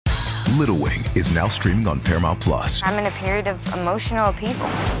Little Wing is now streaming on Paramount Plus. I'm in a period of emotional upheaval.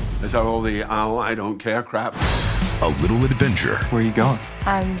 Is that all the I don't care crap? A little adventure. Where are you going?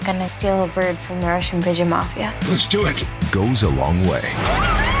 I'm gonna steal a bird from the Russian pigeon mafia. Let's do it. Goes a long way.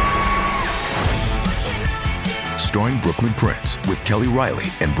 Starring Brooklyn Prince with Kelly Riley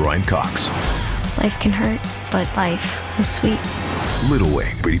and Brian Cox. Life can hurt, but life is sweet. Little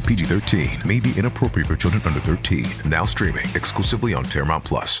Wing, rated PG-13, may be inappropriate for children under 13. Now streaming exclusively on Paramount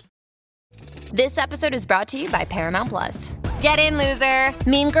Plus. This episode is brought to you by Paramount Plus. Get in, loser!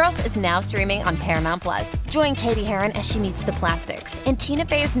 Mean Girls is now streaming on Paramount Plus. Join Katie Heron as she meets the plastics in Tina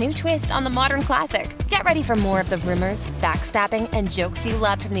Fey's new twist on the modern classic. Get ready for more of the rumors, backstabbing, and jokes you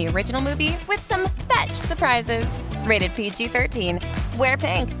loved from the original movie with some fetch surprises. Rated PG-13. Wear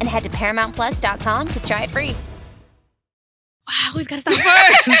pink and head to ParamountPlus.com to try it free. Wow, who's got to start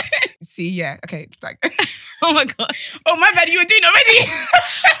first? See, yeah. Okay, it's like... Oh my gosh. Oh, my bad, you were doing it already.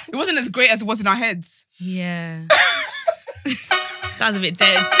 It wasn't as great as it was in our heads. Yeah. Sounds a bit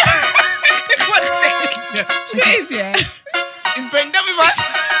dead. What dead? It is, yeah. Is Brent done with us?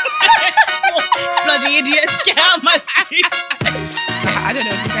 Bloody idiots, get out of my feet. I don't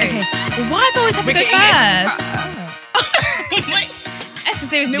know what to say. Okay. Well, why does it always have to go first? Wait, Esther,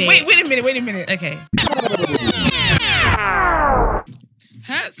 seriously. No, wait a minute. Okay.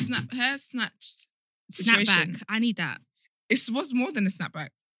 Her snatched situation. Snapback. I need that. It was more than a snapback.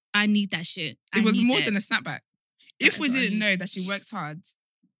 I need that shit. It was more than a snapback. If we what I didn't need. know that she works hard,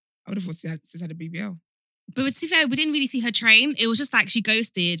 I would have thought she's had a BBL. But to be fair, we didn't really see her train. It was just like she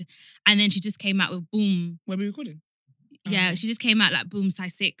ghosted and then she just came out with boom. Were we recording? Yeah, she just came out like boom,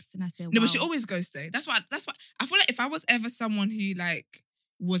 size 6. And I said, wow. No, but she always goes though. That's why I feel like if I was ever someone who like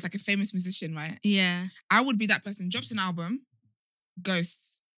was like a famous musician, right? Yeah. I would be that person. Drops an album,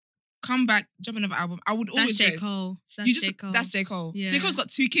 ghosts, come back, drop another album. I would always That's J. ghost. Cole. That's J. Cole. Yeah. J. Cole's got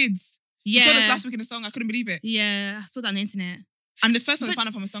 2 kids. Yeah. He told us last week in the song. I couldn't believe it. Yeah, I saw that on the internet. And the first one we But found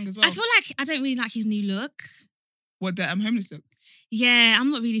out from a song as well. I feel like I don't really like his new look. What, the homeless look? Yeah, I'm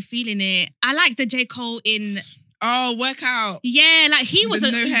not really feeling it. I like the J. Cole in... Oh, workout. Yeah, like he With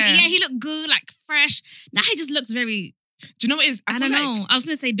was... no hair. Yeah, he looked good, like fresh. Now he just looks very... Do you know what it is? I feel don't like- know. I was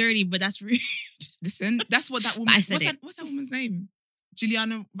going to say dirty, but that's rude. Listen, that's what that woman... But I said what's that woman's name?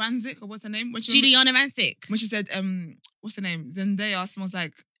 Juliana Rancic, or what's her name? Juliana Rancic. When she said, what's her name? Zendaya smells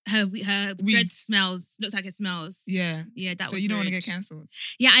like... Her bread smells, looks like it smells. Yeah. Yeah, that so was you don't want to rude. get cancelled.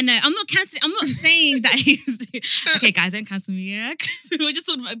 Yeah, I know. I'm not cancelling. I'm not saying that he's... Okay, guys, don't cancel me, yeah? 'Cause we were just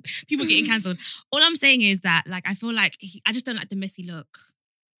talking about people getting cancelled. All I'm saying is that, like, I feel like I just don't like the messy look.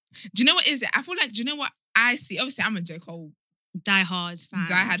 Do you know what it is? I feel like, do you know what I see? Obviously, I'm a J. Cole Die Hard fan.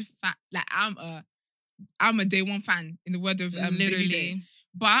 diehard fan. Like, I'm a day one fan, in the word of David Day. Literally.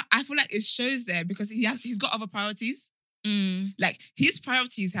 But I feel like it shows there because he's got other priorities. Like, his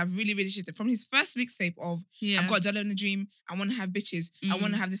priorities have really, really shifted. From his first mixtape of, Yeah. I've got a dollar in a dream, I want to have bitches, I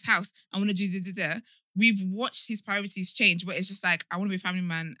want to have this house, I want to do da-da-da. We've watched his priorities change, but it's just like, I want to be a family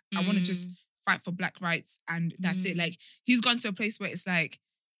man, I want to just fight for black rights, and that's it. Like, he's gone to a place where it's like,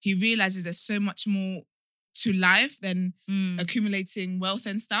 he realizes there's so much more to life than accumulating wealth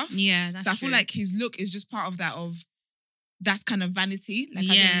and stuff. Yeah, that's So I feel true. like his look is just part of that kind of vanity. Like,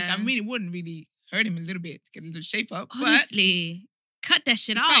 Yeah. I really wouldn't really hurt him a little bit to get a little shape up. But Honestly, cut that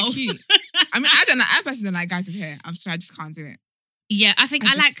shit it's quite off. cute. I mean, I personally don't like guys with hair. I'm sorry, I just can't do it. Yeah, I think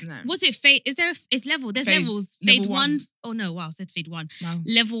I I like. just- no. Was it fade? It's level. There's Fades. levels. Level Fade one. 1. Oh no! Wow, I said fade 1. Wow.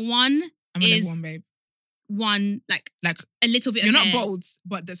 Level 1 I'm a is level one, babe. 1, like Like, a little bit. you're of not hair. bald,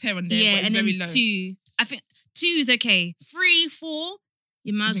 but there's hair on there, Yeah, but it's and then very low. 2. I think 2 is okay. 3, 4.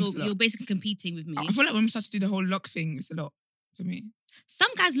 You might I as think well. it's a lot. You're basically competing with me. I feel like when we start to do the whole lock thing, it's a lot for me. Some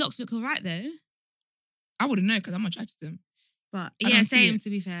guys' locks look alright though. I wouldn't know because I'm attracted to them. But I yeah, don't see same. it. To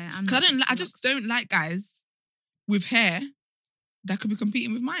be fair, I'm Because not I into just locks. don't like guys with hair that could be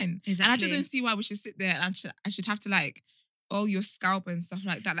competing with mine. And I Exactly. just don't see why we should sit there and I should have to like oil your scalp and stuff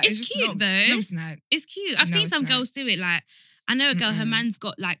like that. Like, It's just cute, not, though. No, it's not. It's cute. I've No, seen it's some not. girls do it. Like, I know a girl. Her Mm-mm. man's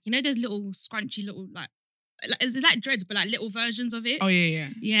got like, you know, there's little scrunchy little like it's like dreads, but like little versions of it. Oh, yeah.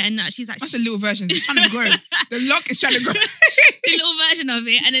 Yeah, and she's like, That's the little version. It's trying to grow. The lock is trying to grow. the little version of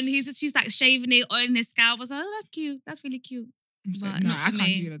it, and then she's like shaving it, oiling his scalp. I was like, oh, that's cute. That's really cute. I'm so- But no, not I for can't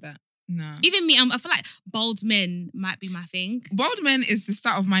me. do that. No. Even me, I feel like bald men might be my thing. Bald men is the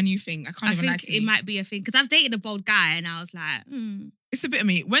start of my new thing. I can't I even lie think to it you. might be a thing because I've dated a bald guy, and I was like, It's a bit of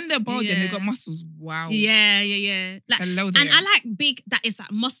me. When they're bald and they've Yeah. got muscles, wow. yeah. Like, Hello and there. I like big. That is like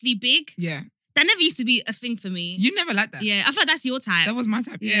muscly big. Yeah. That never used to be a thing for me. You never liked that. Yeah, I feel like that's your type. That was my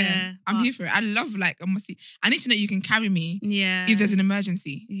type. Yeah. Yeah, I'm but- here for it. I love like a musty. I need to know you can carry me Yeah. if there's an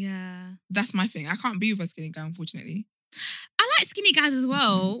emergency. Yeah. That's my thing. I can't be with a skinny guy, unfortunately. I like skinny guys as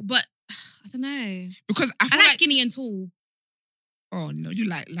well, but don't know. Because I I feel like like skinny and tall. oh no, you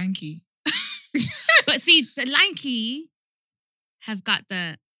like lanky. But see, the lanky have got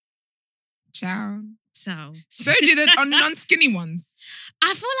the Ciao. so. So do the non-skinny ones.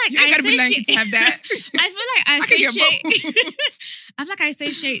 I feel like You ain't gotta be lanky to have that. I feel like I can get associate. I feel like I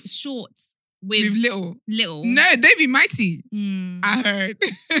associate shorts with, With little. little. No, they be mighty. Mm. I heard.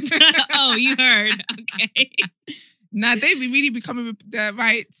 Oh, you heard? Okay. Nah, they be really becoming with the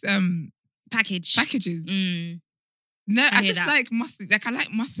right Package. packages. Mm. No, I hear just that. like muscly. Like I like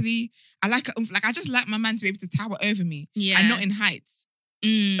muscly. I like like I just like my man to be able to tower over me. Yeah. And not in height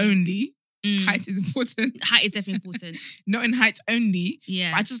Mm. only. Mm. Height is important. Height is definitely important. Not in height only.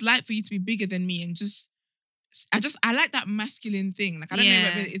 Yeah. But I just like for you to be bigger than me and I like that masculine thing. Like I don't know Yeah.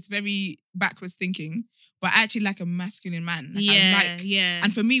 whether it's very backwards thinking, but I actually like a masculine man. Like yeah. I like, yeah.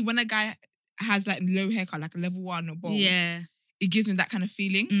 and for me, when a guy has like low haircut, like a level 1 or bald, yeah. it gives me that kind of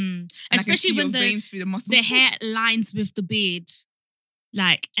feeling. Mm. And I can Especially see when your veins through the muscles. the hair lines with the beard,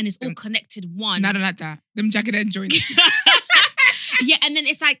 like, and it's all connected one. No, I don't like that. Them jagged edge joints. Yeah, and then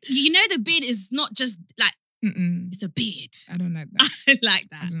it's like, you know, the beard is not just like, Mm-mm. it's a beard. I don't like that. I like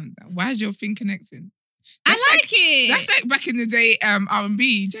I that. don't like that. Why is your thing connecting? I That's like it. That's like back in the day,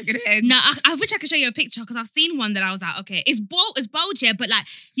 R&B, jagged edge. No, I wish I could show you a picture because I've seen one that I was like, okay, it's bulge, yeah, but like,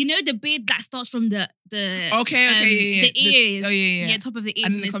 you know, the beard that starts from the Okay, yeah. the ears, yeah. top of the ears,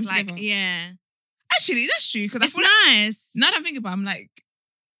 And and, then it it's comes like, together. yeah, Actually, that's true because I it's feel like nice. now that I think about it, I'm like,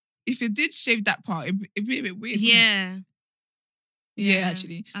 if it did shave that part, it'd be a bit weird. wouldn't it? Yeah, Yeah,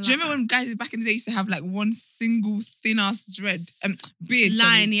 actually. I Do you like remember when guys back in the day used to have like one single thin ass dread beard?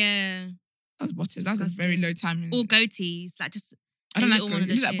 line, Sorry. yeah, That was butters. That was a very Disgusting. low time. or goatees, like just. I don't a like little one it. of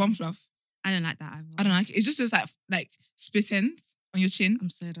It looks the like chin. bum fluff. I don't like that either. I don't like it. It just looks like split ends on your chin. I'm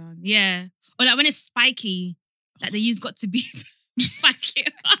so done. Yeah, or like when it's spiky, like the use got to be spiky.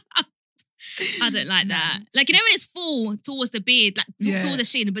 I don't like that. Like, you know when it's full towards the beard, like Yeah. towards the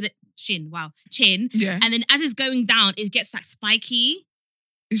chin, but the chin, Yeah. and then as it's going down, it gets like spiky,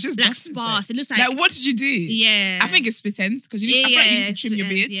 It's just like busters, sparse. It looks Like, like what did you do? yeah. I think it's split ends because I feel like you need to trim your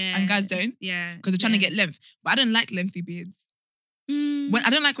beard and guys don't Yeah, because they're trying to get length. But I don't like lengthy beards. When I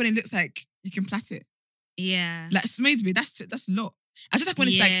don't like when it looks like you can plait it. yeah, Like Smade's beard, that's a lot. I just like when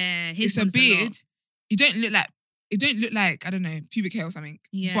it's like his it's a one's beard. lot. You don't look like I don't know pubic hair or something.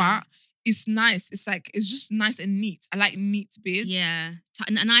 Yeah. But it's nice. It's just nice and neat. I like neat beards. Yeah,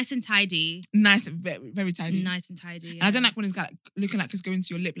 nice and tidy, Nice and very, very tidy. nice and tidy. And I don't yeah. like when it's got looking like it's going to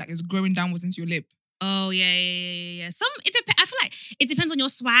your lip, like it's growing downwards into your lip. Oh yeah. Some I feel like it depends on your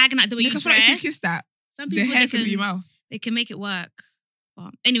swag and like the way Like, you I feel like if you dress. kiss that, Some the people hair they could be your mouth. They can make it work.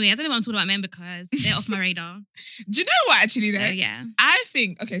 But anyway, I don't know what I'm talking about men because they're off my radar. Do you know what actually So though? yeah. I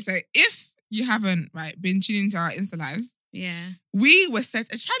think, okay, so if you haven't been tuning into our Insta lives, Yeah. we were set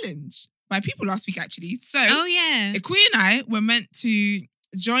a challenge by people last week actually. So Oh yeah. Queen and I were meant to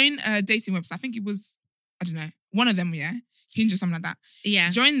join a dating website. I think it was, I don't know, one of them, yeah, Hinge or something like that. Yeah.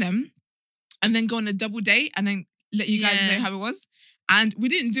 Join them and then go on a double date and then let you guys Yeah. know how it was. And we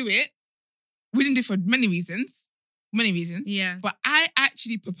didn't do it. We didn't do it for many reasons. Yeah. But I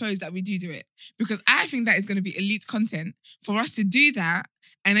actually propose that we do it because I think that is going to be elite content for us to do that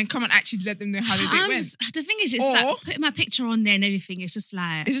and then come and actually let them know how the date went. The thing is, it's Or- like putting my picture on there and everything. It's just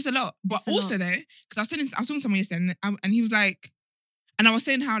like It's just a lot. But It's a also lot. though, because I was talking to someone yesterday and he was like, and I was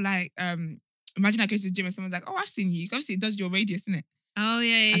saying how like, imagine I go to the gym and someone's like, oh, I've seen you. Obviously it does your radius, innit? oh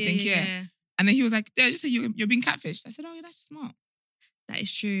yeah. I think, yeah. And then he was like, yeah, just say you're being catfished. I said, oh yeah, that's smart. That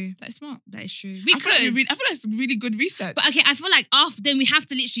is true. That is smart. That is true. I feel like it's really good research. But okay, I feel like after then we have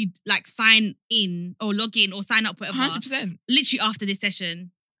to literally like sign in or log in or sign up, whatever. 100%. Literally after this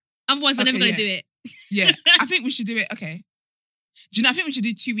session. Otherwise, we're never Okay, gonna do it. Yeah. I think we should do it. Okay. Do you know, I think we should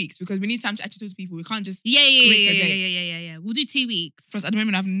do 2 weeks because we need time to actually talk to people. We can't just, Yeah. Commit to a date. Yeah. We'll do 2 weeks. for us, at the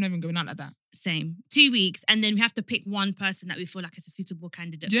moment, I'm not even going out like that. Same. 2 weeks, and then we have to pick one person that we feel like is a suitable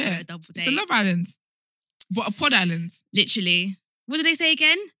candidate Yeah. for a double date. It's a Love Island. But a pod island. Literally. What did they say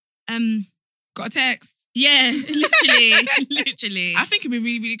again? Got a text. Yeah, literally. I think it'd be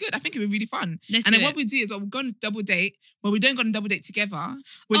really, really good. I think it'd be really fun. Let's And do then it. what we do is we'll go on a double date, but we don't go on a double date together.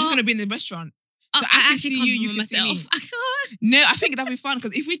 We're just Oh. going to be in the restaurant. Oh, So I can actually see can't you, you remember can see me. myself. I can't. No, I think that'd be fun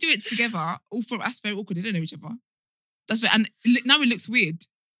because if we do it together, all four of us very awkward. They don't know each other. That's very, and now it looks weird.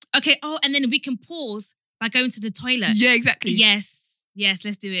 Okay, and then we can pause by going to the toilet. Yeah, exactly. Yes,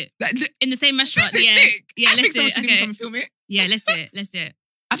 let's do it. Like, In the same restaurant. this is Yeah. sick. Yeah, I let's think do someone it. should even Okay. come and film it. Yeah, let's do it. Let's do it.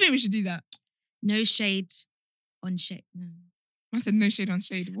 I think we should do that. No shade on shade. No. I said no shade on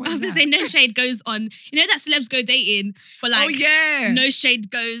shade. What I was is going to that? say no shade goes on, you know that celebs go dating, but like oh yeah, no shade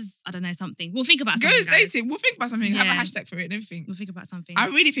goes, I don't know, something. We'll think about something, goes guys. dating. We'll think about something. Have a Yeah. hashtag for it and everything. We'll think about something. I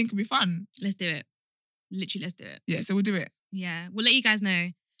really think it'll be fun. Let's do it. Literally, let's do it. Yeah, so we'll do it. Yeah. We'll let you guys know.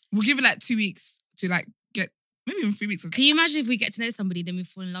 We'll give it like 2 weeks to like get, maybe even 3 weeks. Can you imagine if we get to know somebody, then we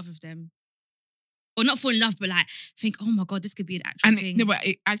fall in love with them? Or not fall in love, but like think, oh my God, this could be an actual And thing. no, but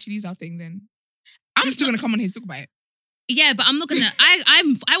it actually is our thing then. I'm still going to come on here to talk about it. Yeah, but I'm not gonna.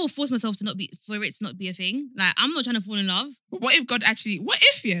 I will force myself to not be for it to not be a thing. Like I'm not trying to fall in love. But what if God actually, what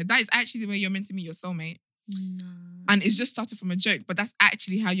if, yeah, that is actually the way you're meant to meet your soulmate? No. And it's just started from a joke, but that's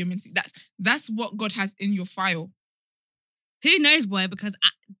actually how you're meant to, that's what God has in your file. Who knows, boy? Because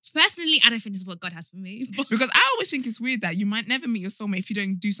personally, I don't think this is what God has for me. But Because I always think it's weird that you might never meet your soulmate if you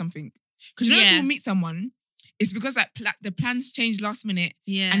don't do something. Because you know when Yeah. people meet someone, it's because like the plans changed last minute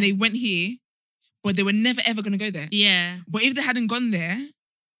yeah, and they went here, but they were never ever going to go there. yeah, But if they hadn't gone there,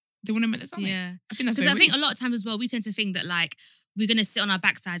 they wouldn't have met their soulmate. yeah. I think that's Because I very think a rude. lot of times as well, we tend to think that like we're gonna sit on our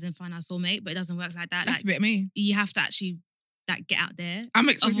backsides and find our soulmate, but it doesn't work like that. That's Like a bit me. you have to actually like get out there. I'm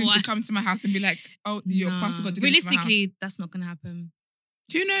expecting Otherwise- to come to my house and be like, oh, your Nah. pastor got delivered to my house. Realistically, that's not gonna happen.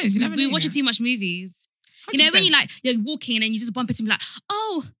 Who knows? You never know. We're watching you too much movies. You know when you like you're walking and you just bump into me like,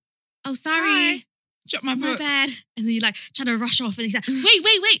 oh, sorry. Hi. Drop my My books. bad. And then you like trying to rush off and he's like,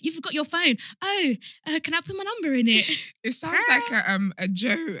 wait, you forgot your phone. Oh, can I put my number in it? It sounds like a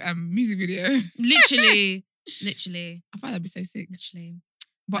Joe music video. Literally. I thought that'd be so sick. Literally.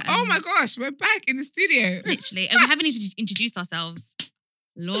 But But, oh my gosh, we're back in the studio. Literally. And we haven't even introduced ourselves.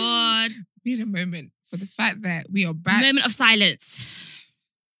 Lord. We need a moment for the fact that we are back. Moment of silence.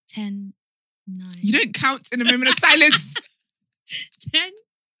 10, 9. You don't count in a moment of silence. 10,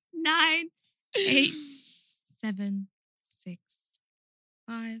 9, 8, 7, 6,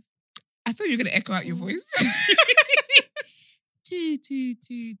 5. I thought you were going to echo out your voice. 2, 2,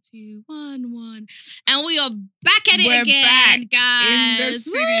 2, 2, 1, 1. And we are back at it We're again, back guys. in the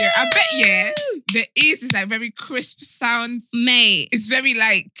studio. I bet, yeah, the ears is like very crisp sounds. Mate, It's very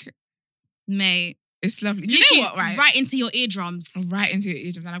like, it's lovely. Do you know literally what, right? right into your eardrums. Right into your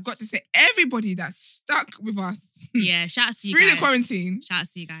eardrums. And I've got to say, everybody that's stuck with us Yeah, shout out to you through guys. the quarantine, Shout out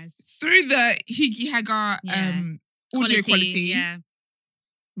to you guys. through the Higgy Hagar Yeah. audio quality, Yeah.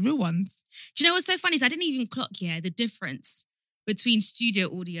 real ones. Do you know what's so funny is I didn't even clock, the difference between studio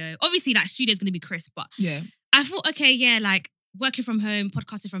audio. Obviously, like, studio's going to be crisp, but Yeah. I thought, okay, yeah, like, working from home,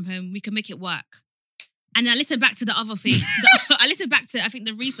 podcasting from home, we can make it work. And I listened back to the other thing. I listened back to, I think,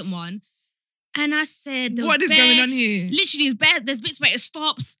 the recent one. And I said, What is going on here? Literally, there's bits where it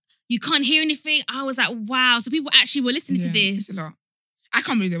stops. You can't hear anything. I was like, wow. So people actually were listening to It's this. a lot. I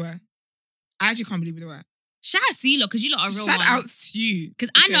can't believe they were. I actually can't believe they were. Shout out to you lot, because you lot are real Shout ones. out to you.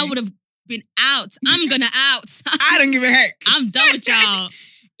 Because I know I would have been out. I'm gonna out. I don't give a heck. I'm done with y'all.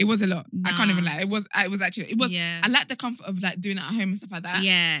 It was a lot. I can't Nah. even lie. It was actually, Yeah. I like the comfort of like doing it at home and stuff like that.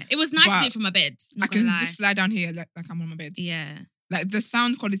 Yeah. It was nice to But do it from my bed. I Not can gonna lie. just slide down here like I'm on my bed. Yeah. Like the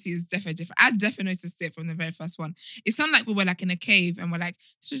sound quality is definitely different. I definitely noticed it from the very first one. It sounded like we were like in a cave and we're like,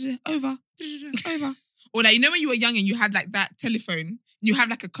 over, over. Or like, you know when you were young and you had like that telephone, you have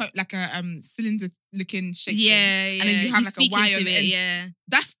like a cylinder looking shape thing, Yeah. and then you have like a speak wire into on the it, end. Yeah.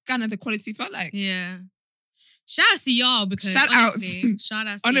 That's kind of the quality felt like. Yeah. Shout out to y'all because Shout out. honestly, shout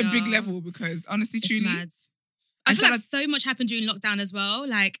out to On a y'all. big level because honestly, It's truly. mad. I And feel shout like so much happened during lockdown as well.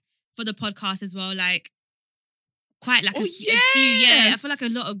 Like for the podcast as well. Like quite like Oh, a few. Yeah. I yes. feel like a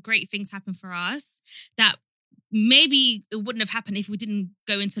lot of great things happened for us that maybe it wouldn't have happened if we didn't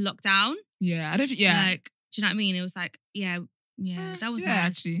go into lockdown. Yeah, I don't think, yeah. Like, do you know what I mean? It was like, yeah, that was yeah, nice.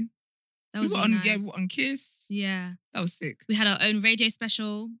 actually. That was we were really on, yeah, nice. we were on Kiss. Yeah. That was sick. We had our own radio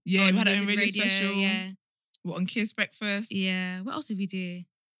special. Yeah, on we had our own Music radio special. Yeah. We were on Kiss Breakfast. Yeah. What else did we do?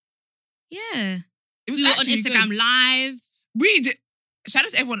 Yeah. It was We were on actually Instagram good. Live. We did. Shout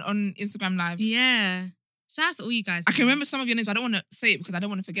out to everyone on Instagram Live. Yeah. Shout out to all you guys. I can man. remember some of your names. I don't want to say it because I don't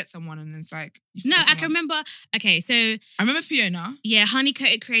want to forget someone. And it's like, you No, forgot I can someone. remember. Okay, so I remember Fiona. yeah, Honey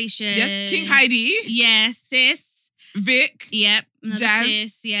Coated Creation. Yes, King Heidi. Yes, sis. Vic. Yep. Another Jazz.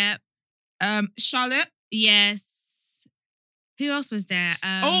 sis. Yep. Charlotte. Yes. Who else was there?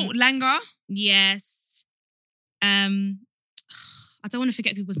 Langa. Yes. I don't want to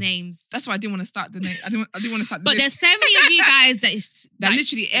forget people's names. That's why I didn't want to start the name. I didn't want to start the But there's list. so many of you guys that is that like,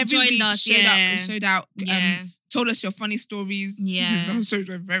 literally every joined week us, showed yeah. up, showed out, Yeah. told us your funny stories. Yeah. Some stories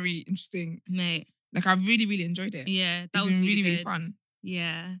were very interesting. mate. Like I really, really enjoyed it. Yeah, that It's was been really, really good. fun.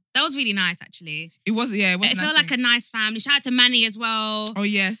 Yeah. That was really nice, actually. It was, yeah. It was It nice felt like a thing. nice family. Shout out to Manny as well. Oh,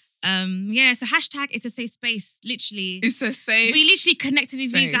 yes. Yeah, so hashtag it's a safe space, literally. It's a safe. We literally connected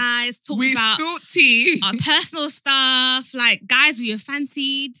with you space. guys, talked We about spilled tea. our personal stuff. Like, guys, we have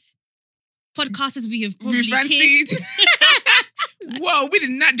fancied. Podcasters, we have probably We fancied. kissed. Whoa, we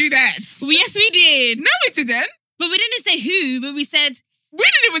did not do that. Yes, we did. No, we didn't. But we didn't say who, but we said, We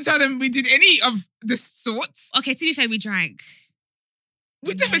didn't even tell them we did any of the sorts. okay, to be fair, we drank.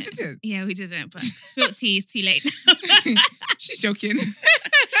 We definitely didn't. Yeah, we didn't, but spilled tea is too late. She's joking.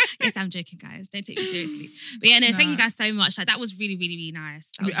 Yes, I'm joking, guys. Don't take me seriously. But yeah, no, thank you Nah. guys so much. Like, that was really, really, really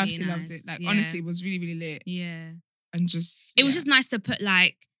nice. That We was really absolutely loved it. nice. Like, Yeah. honestly, it was really, really lit. Yeah. And just... It was yeah. just nice to put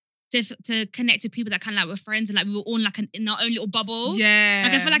like, to connect with people that kind of like were friends and like we were all in like in our own little bubble. Yeah.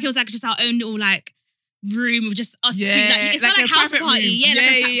 Like I feel like it was like just our own little like room of just us. Yeah, two. Like, it felt like like a house private party. room. Yeah, like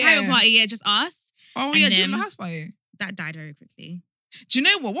a Yeah, private yeah. party. Yeah, just us. Oh, and yeah, during them. the house party. That died very quickly. Do you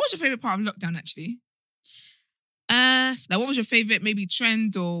know what? What was your favourite part of lockdown, actually? Like, what was your favourite maybe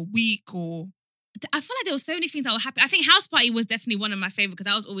trend or week or... I feel like there were so many things that were happening. I think house party was definitely one of my favorite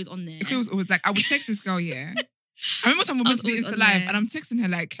because I was always on there. It was always like, I would text this girl, yeah. I remember time we I went was to do always Insta on Live there. and I'm texting her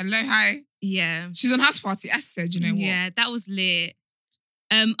like, hello, hi. Yeah. She's on house party. I said, you know what? Yeah, that was lit.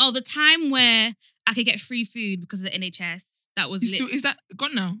 The time where I could get free food because of the NHS. That was You lit. still, is that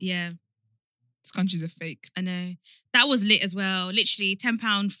gone now? Yeah, This country's a fake. I know. That was lit as well. Literally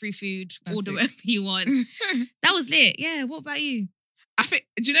 £10 free food. That's Order it. whatever you want. That was lit. Yeah. What about you? I think,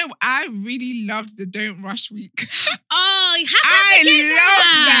 do you know what? I really loved the Don't Rush week. Oh, I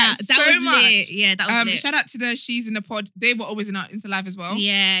loved that so was much. lit. Yeah, that was lit. Shout out to the She's in the Pod. They were always in our Insta Live as well.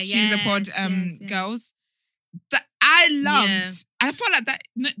 Yeah, She's in the Pod yes. girls. That I loved. Yeah. I felt like that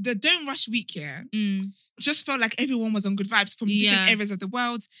the Don't Rush week, yeah, just felt like everyone was on good vibes from different Yeah. areas of the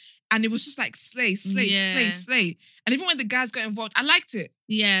world. And it was just like slay. And even when the guys got involved, I liked it.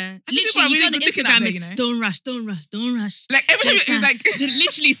 Yeah. I think people are Literally, you really go on good looking Instagram, out there, it's you know? don't rush, don't rush, don't rush. Like every time it was like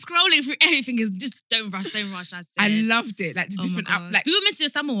literally scrolling through everything is just don't rush, don't rush. That's it. I loved it. Like the Oh my different God. like we were meant to do a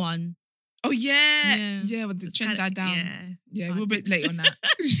summer one. oh yeah. When the It's trend kinda- died down. Yeah. Yeah, we were a bit late on that.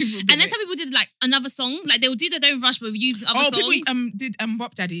 We were a bit And then late. some people did like another song. Like they would do the Don't Rush, but we used other songs. people did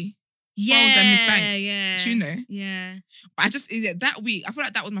Bop Daddy. yeah, Falls and Miss Banks. yeah, Tuno. yeah. But I just that week, I feel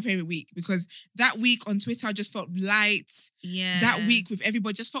like that was my favorite week because that week on Twitter just felt light. Yeah. That week with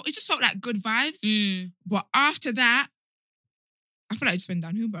everybody just felt like good vibes. Mm. But after that, I feel like it just went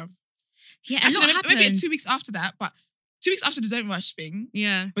downhill, bruv. Yeah, a Actually, lot maybe happened. 2 weeks after that, but 2 weeks after the Don't Rush thing,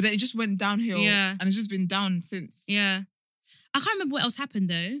 Yeah, but then it just went downhill. Yeah. And it's just been down since. yeah. I can't remember what else happened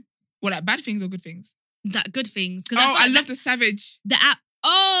though. What, like bad things or good things? That good things. Oh, I love the Savage. the app.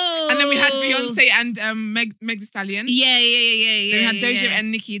 Oh, And then we had Beyonce and Meg Thee Stallion. Yeah. Then we had yeah, Doja yeah.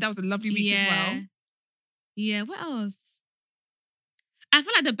 and Nicki. That was a lovely week as well. Yeah, what else? I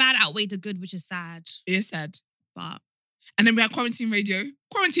feel like the bad outweighed the good, which is sad. It's sad. But And then we had Quarantine Radio.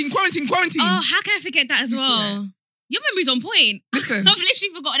 Quarantine. oh, how can I forget that as well? Yeah. Your memory's on point. Listen. I've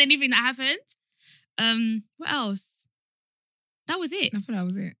literally forgotten anything that happened. What else? That was it. I thought that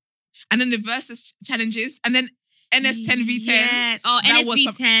was it. And then the versus challenges. And then NS10 V10. Yeah. Oh, That NS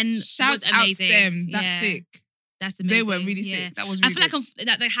was V10 Shout was out amazing. to them. That's Yeah. sick. That's amazing. They were really Yeah. sick. That was I really feel good. like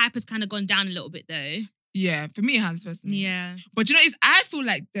that the hype has kind of gone down a little bit though. Yeah, for me it has personally. Yeah. But you know, I feel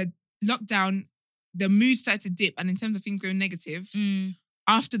like the lockdown, the mood started to dip, and in terms of things going negative,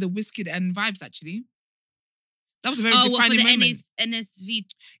 after the Wizkid and Vibes, actually. That was a very Oh, what, for defining the moment. NSV?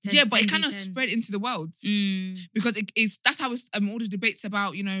 Yeah, but it kind of spread into the world. Mm. Because that's how it's all the debates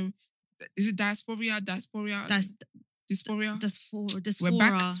about, you know, is it dysphoria? That's Dysphoria? dysphoria. We're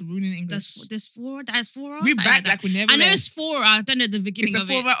back to ruining English. Dysphoria. We're back like we never I know left. it's fora. I don't know the beginning It's a of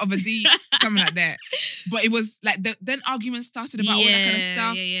it. fora of a D, something like that. But it was like, then arguments started about all that kind of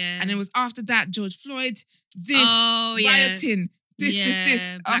stuff. Yeah. And it was after that, George Floyd, this, Oh, yeah. rioting,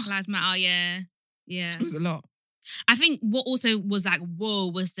 this. Black Oh, Lives Matter, yeah. it was a lot. I think what also was like, whoa,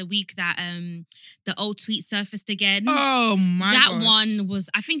 was the week that the old tweet surfaced again. Oh my that gosh. one was,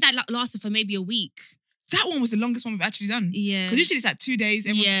 I think that lasted for maybe a week. That one was the longest one we've actually done. Yeah. Because usually it's like 2 days.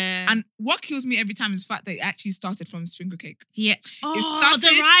 Yeah. And what kills me every time is the fact that it actually started from sprinkle cake. Yeah. Oh, started-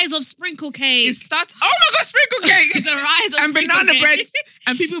 the rise of sprinkle cake. It started, oh my God, sprinkle cake! the rise of And sprinkle banana cake. bread.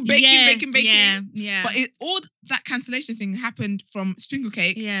 And people baking. Yeah. But all that cancellation thing happened from sprinkle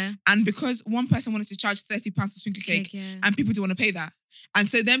cake. Yeah. And because one person wanted to charge £30 for sprinkle cake, yeah. and people didn't want to pay that. And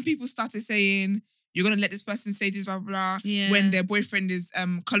so then people started saying, you're going to let this person say this, blah, blah, blah, Yeah. when their boyfriend is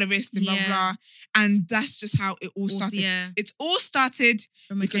colorist and blah, Yeah. blah. And that's just how it all started. yeah. It all started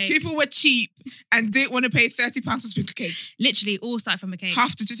From a because cake. people were cheap and didn't want to pay £30 for sprinkle cake. Literally all started from a cake.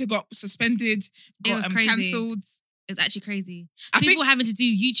 Half the Twitter got suspended, It was got crazy. cancelled. It's actually crazy. I People think, having to do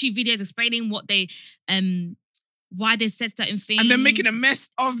YouTube videos explaining what they, why they said certain things. and they're making a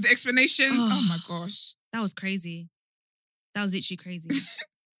mess of the explanations. Oh my gosh. That was crazy. That was literally crazy.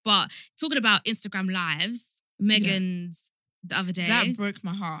 But talking about Instagram lives, Megan's the other day. That broke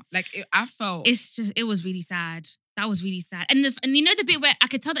my heart. Like, I felt... It was really sad. That was really sad. And you know the bit where I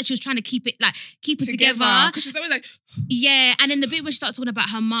could tell that she was trying to keep it together. Because she's always like... Yeah, and then the bit where she started talking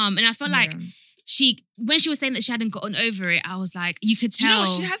about her mum, and I felt like when she was saying that she hadn't gotten over it, I was like, you could tell. Do you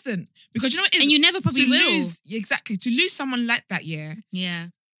know what? She hasn't. Because you know what it is? And you never probably will. To lose someone like that, Yeah.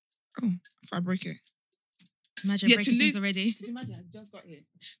 Oh, if I break it. Imagine breaking things already. Imagine, I just got here.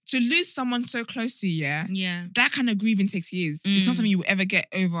 To lose someone so close to you, yeah, that kind of grieving takes years. It's not something you will ever get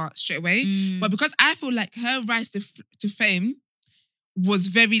over straight away. But because I feel like her rise to fame was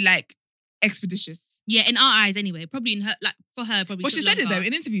very like expeditious. Yeah, in our eyes anyway. Probably in her, like for her, probably. But she said it though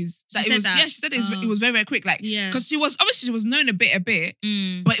in interviews. She said that. Yeah, she said it was very, very quick. Like, because she was known a bit,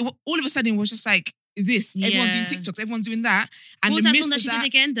 but all of a sudden it was just like this. Everyone's doing TikToks, everyone's doing that. And what was that song that she did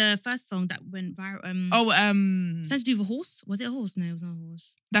again? The first song that went viral. Something to do with a horse? Was it a horse? No, it was not a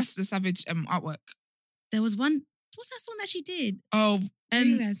horse. That's the Savage artwork. There was one. What's that song that she did? Oh,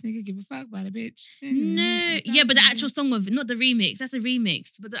 realize nigga give a fuck about a bitch. No, yeah, but the actual song of it, not the remix. That's the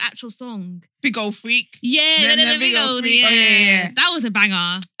remix, but the actual song. Big Old Freak. Yeah, the Big Old Freak. Yeah. That was a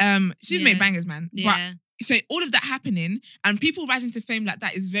banger. She's made bangers, man. Yeah. But, so all of that happening and people rising to fame like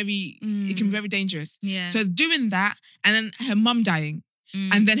that is very, it can be very dangerous. Yeah. So doing that and then her mum dying.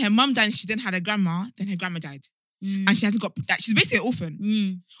 And then her mum died, she then had a grandma, then her grandma died. And she hasn't got, she's basically an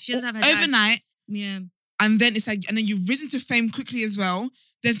orphan. She doesn't have her dad. Overnight. Yeah. And then it's like, and then you've risen to fame quickly as well.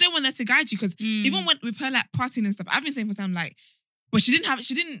 There's no one there to guide you because even with her like partying and stuff, I've been saying for time like, but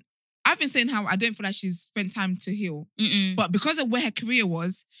I've been saying how I don't feel like she's spent time to heal. But because of where her career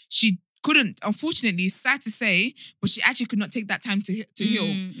was, she couldn't, unfortunately, sad to say, but she actually could not take that time to heal.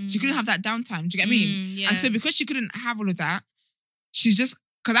 She couldn't have that downtime. Do you get what I mean? Yeah. And so because she couldn't have all of that, she's just,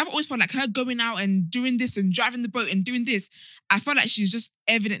 because I've always felt like her going out and doing this and driving the boat and doing this, I felt like she's just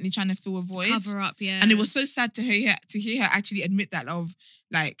evidently trying to fill a void. Cover up, yeah. And it was so sad to hear her actually admit that of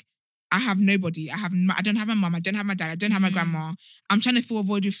like, I have nobody. I don't have my mum. I don't have my dad. I don't have my grandma. I'm trying to fill a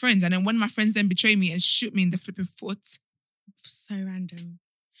void with friends. And then when my friends then betray me and shoot me in the flipping foot. So random.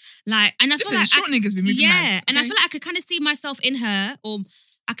 Like, and I feel Listen, like short niggas be moving mad. Yeah, and I feel like I could kind of see myself in her, or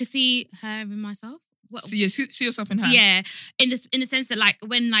I could see her in myself. See yourself in her. Yeah, in the sense that like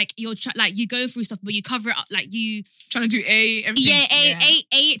when like you're you go through stuff, but you cover it up, like you trying to do everything. Yeah,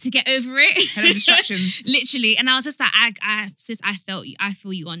 A to get over it. And the distractions, literally. And I was just like, sis, I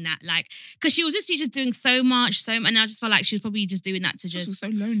feel you on that, like, because she was just doing so much, and I just felt like she was probably just doing that to just. She was so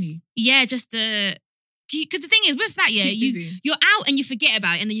lonely. Yeah, just because the thing is with that, yeah, you're out and you forget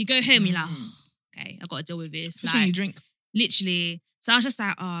about it, and then you go home, and you're like, oh, okay, I got to deal with this. Especially when you drink. Literally. So I was just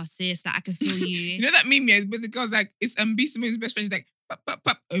like, oh, sis, like I can feel you. You know that meme, yeah, where the girl's like, it's B. Simone's best friend. She's like,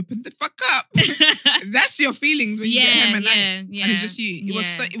 pop, open the fuck up. That's your feelings when you get home at night. Yeah. And it's just you.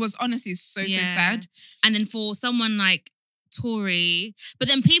 It was honestly so sad. And then for someone like Tory, but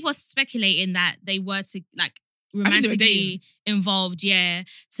then people are speculating that they were to like romantically involved, yeah.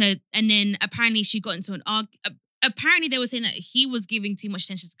 So, and then apparently she got into an argument. Apparently they were saying that he was giving too much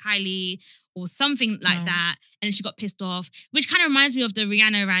attention to Kylie or something like that, and then she got pissed off, which kind of reminds me of the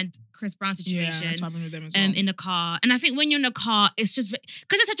Rihanna and Chris Brown situation. Yeah, with them as well. In the car. And I think when you're in the car, it's just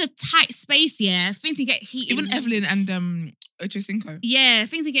because it's such a tight space, yeah, things can get heated. Even Evelyn and Ocho Cinco. Yeah,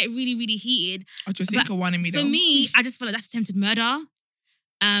 things can get really, really heated. Ocho Cinco wanted me though. For me, I just feel like that's attempted murder.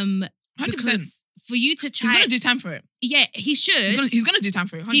 100%. Because for you to try, he's gonna do time for it. Yeah, he should. He's gonna do time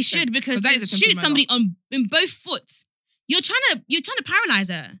for it. 100%. He should, because to shoot somebody in both foot, you're trying to paralyze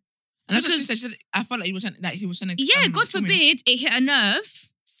her. And that's what she said. I felt like he was trying to. Yeah, God forbid it hit a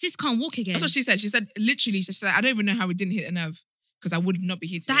nerve. Sis can't walk again. That's what she said. She said literally. She said, I don't even know how it didn't hit a nerve because I would not be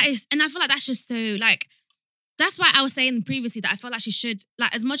here today. That is, and I feel like that's just so like. That's why I was saying previously that I felt like she should,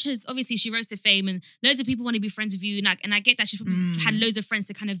 like, as much as obviously she rose to fame and loads of people want to be friends with you, and I get that she's probably had loads of friends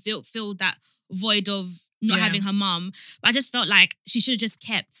to kind of fill that void of not having her mum. But I just felt like she should have just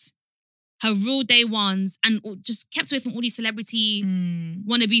kept her real day ones and just kept away from all these celebrity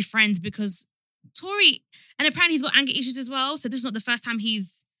wannabe friends, because Tory, and apparently he's got anger issues as well. So this is not the first time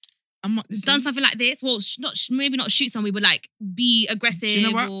he's done something like this. Well, maybe not shoot somebody, but like be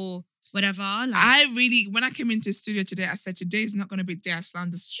aggressive or whatever. Like, I really, when I came into the studio today, I said today is not going to be a day I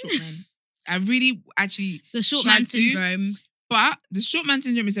slander short men. I really actually the short man syndrome. But the short man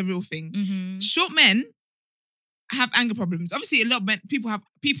syndrome is a real thing. Mm-hmm. Short men have anger problems. Obviously, a lot of people have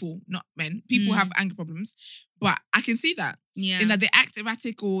anger problems. But I can see that. Yeah. In that they act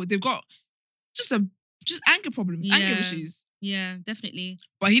erratic or they've got just a just anger problems, anger issues. Yeah, definitely.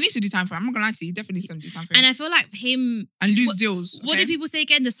 But he needs to do time for it. I'm not gonna lie to you, he definitely needs to do time for it. And I feel like him And lose deals. What do people say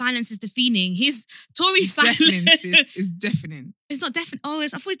again? The silence is deafening. His Tory silence is deafening. It's not deafening. Oh, I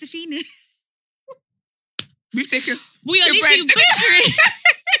thought it's deafening. We've taken. We are literally butchering.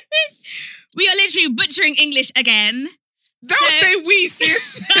 We are literally butchering English again. Don't say we,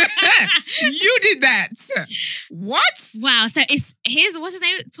 sis. You did that. What? Wow. So it's what's his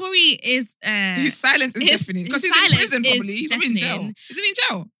name? Tory is his silence is deafening. Because he's in prison probably. He's not in jail. Isn't he in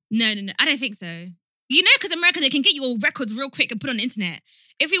jail? No. I don't think so. You know, because America, they can get your records real quick and put it on the internet.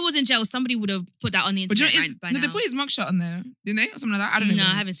 If he was in jail, somebody would have put that on the internet by now. They put his mugshot on there, didn't they? Or something like that. I don't know. No,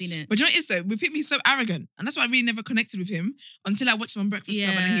 I haven't seen it. But you know what it is though? With him, he's so arrogant. And that's why I really never connected with him until I watched him on Breakfast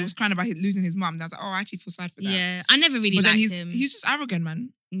Club and then he was crying about losing his mum. And I was like, oh, I actually feel sad for that. Yeah, I never really liked him. He's just arrogant,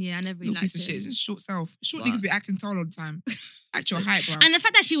 man. Yeah, I never really liked piece of him. shit. Just short self. Short niggas be acting tall all the time. Act your hype, bro. And the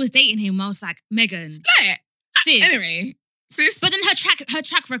fact that she was dating him, I was like, Megan. Like, sis. Anyway, sis. But then her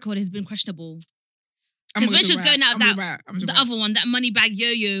track record has been questionable. Because when she was going out the other one, that Moneybag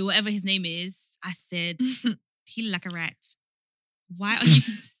Yo-Yo, whatever his name is, I said, he look like a rat. Why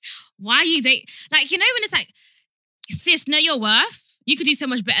are you dating? Like, you know when it's like, sis, know your worth. You could do so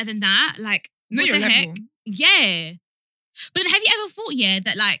much better than that. Like, know what your the level. heck? Yeah. But then have you ever thought,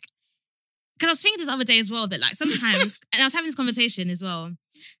 that like, because I was thinking this other day as well, that like sometimes, and I was having this conversation as well,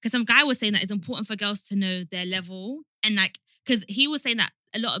 because some guy was saying that it's important for girls to know their level. And like, because he was saying that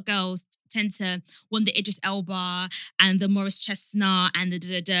a lot of girls tend to want the Idris Elba and the Morris Chestnut and the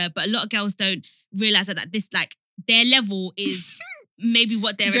da-da-da, but a lot of girls don't realise that this, like, their level is maybe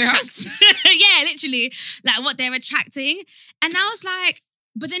what they're attracting. Yeah, literally, like what they're attracting. And I was like,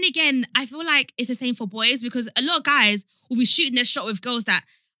 but then again, I feel like it's the same for boys because a lot of guys will be shooting their shot with girls that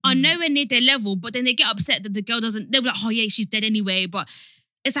are nowhere near their level, but then they get upset that the girl doesn't, they'll be like, oh yeah, she's dead anyway, but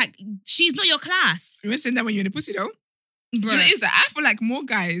it's like, she's not your class. You were saying that when you're in a pussy though? Bruh. Do you know what it is? That I feel like more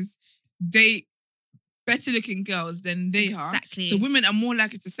guys date better looking girls than they are. Exactly. So women are more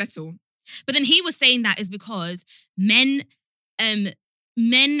likely to settle. But then he was saying that is because men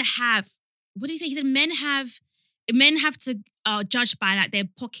have, what did he say? He said men have to judge by like their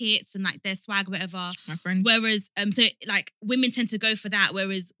pockets and like their swag, whatever. My friend. Whereas, so like women tend to go for that,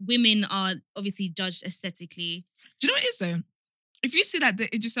 whereas women are obviously judged aesthetically. Do you know what it is though? If you see like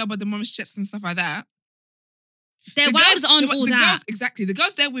the Idris Elba, the Morris Chestnut and stuff like that, their wives aren't all that. Girls, exactly. The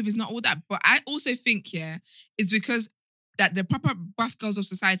girls they're with is not all that. But I also think, it's because that the proper buff girls of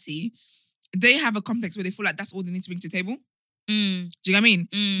society, they have a complex where they feel like that's all they need to bring to the table. Do you know what I mean?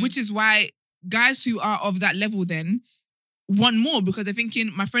 Which is why guys who are of that level then want more because they're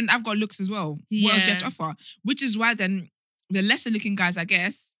thinking, my friend, I've got looks as well. Yeah. What else do you have to offer? Which is why then the lesser looking guys, I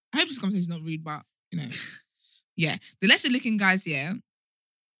guess, I hope this conversation is not rude, but, the lesser looking guys, they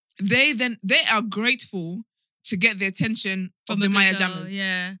are grateful to get the attention of the Maya Jammers.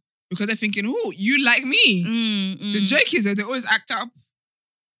 Yeah. Because they're thinking, oh, you like me. The joke is that they always act up.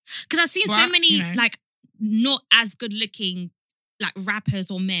 Because I've seen so many, like, not as good looking, like,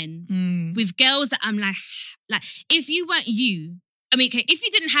 rappers or men with girls that I'm like, if you weren't you, I mean, okay, if you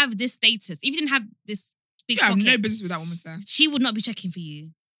didn't have this status, if you didn't have this big You have pocket, no business with that woman, sir. she would not be checking for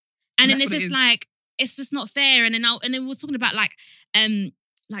you. And then it's just like, it's just not fair. And then we were talking about like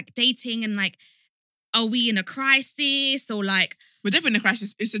dating and like, are we in a crisis or like... We're definitely in a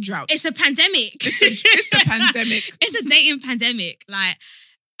crisis. It's a drought. It's a pandemic. It's a pandemic. It's a dating pandemic. Like,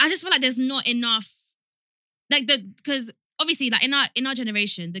 I just feel like there's not enough... Like, because obviously, like in our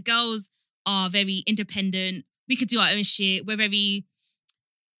generation, the girls are very independent. We could do our own shit. We're very,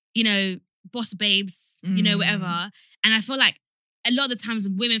 boss babes, whatever. And I feel like a lot of the times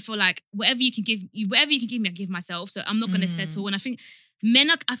women feel like whatever you can give me, I give myself. So I'm not going to settle. And I think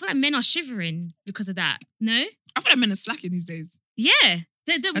I feel like men are shivering because of that. No? I feel like men are slacking these days. Yeah.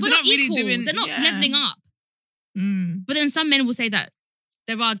 We're not really equal. They're not leveling up. But then some men will say that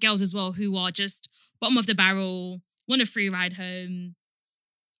there are girls as well who are just bottom of the barrel, want a free ride home,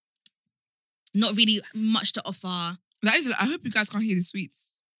 not really much to offer. I hope you guys can't hear the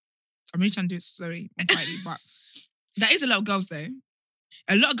sweets. I'm really trying to do it slowly and quietly, but that is a lot of girls though.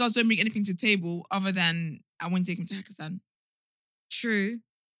 A lot of girls don't bring anything to the table other than I want to take him to Hakkasan. True.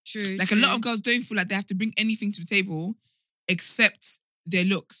 Like a lot of girls don't feel like they have to bring anything to the table except their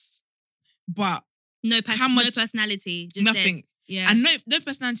looks. But no personality, just nothing. Dead. Yeah. And no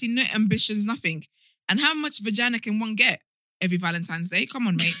personality, no ambitions, nothing. And how much vagina can one get every Valentine's Day? Come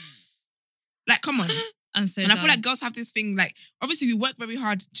on, mate. Like, come on. I'm so And I feel like girls have this thing, like, obviously we work very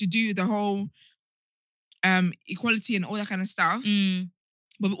hard to do the whole equality and all that kind of stuff.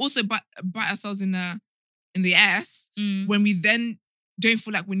 But we also bite ourselves in the ass when we then don't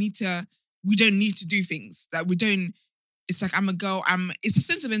feel like we need to we don't need to do things. That we don't. It's like I'm a girl. It's a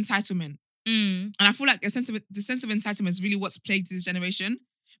sense of entitlement, and I feel like the sense of entitlement is really what's plagued this generation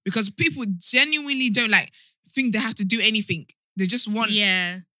because people genuinely don't like think they have to do anything. They just want.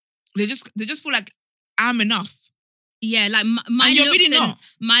 Yeah. They just feel like I'm enough. Yeah, like my and you're looks really and not.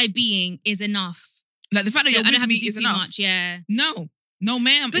 my being is enough. Like the fact that So you're I don't with have me to do is too enough. much. Yeah. No,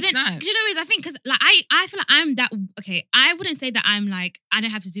 ma'am, But it's then, not. do you know what it is? I think because like I feel like I'm that okay. I wouldn't say that I'm like I don't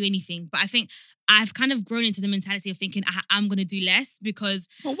have to do anything, but I think I've kind of grown into the mentality of thinking I'm gonna do less because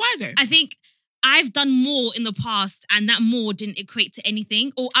But why though? I think I've done more in the past and that more didn't equate to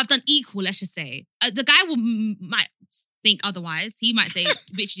anything, or I've done equal. Let's just say the guy might think otherwise. He might say,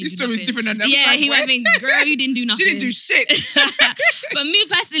 "Bitch, you Your didn't do story's nothing." different on them. Yeah, Like, he what? might think, "Girl, you didn't do nothing." She didn't do shit. But me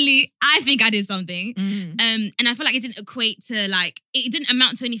personally, I think I did something. Mm. And I feel like it didn't equate to like, it didn't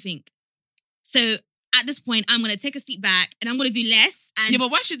amount to anything. So at this point, I'm going to take a seat back and I'm going to do less. And Yeah,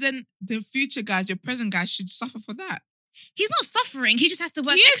 but why should then the future guys, your present guys, should suffer for that? he's not suffering. He just has to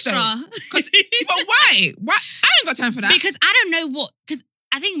work He is, extra. though. But why? Why? I ain't got time for that. Because I don't know because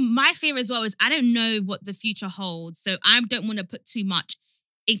I think my fear as well is I don't know what the future holds. So I don't want to put too much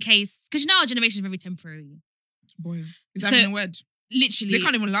in case, because you know our generation is very temporary. Boy, is that So- even a word? Literally. They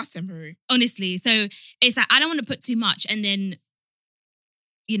can't even last temporary. Honestly. So it's like, I don't want to put too much and then,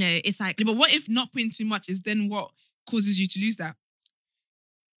 you know, it's like, Yeah, but what if not putting too much is then what causes you to lose that?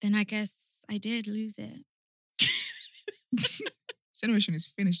 then I guess I did lose it. Generation is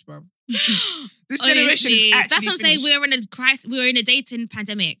finished, bro. This generation Honestly, is actually that's what I'm saying. finished. We're in a crisis. We're in a dating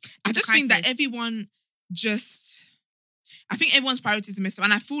pandemic. I It's a just think that crisis. everyone I think everyone's priorities are messed up.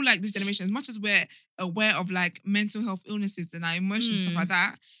 And I feel like this generation, as much as we're aware of like mental health illnesses and our emotions, stuff like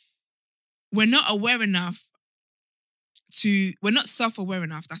that, we're not aware enough we're not self-aware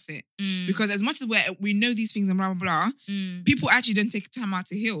enough, that's it. Mm, Because as much as we know these things and blah, blah, blah, mm, people actually don't take time out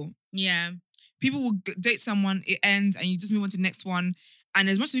to heal. yeah. People will date someone, it ends, and you just move on to the next one. And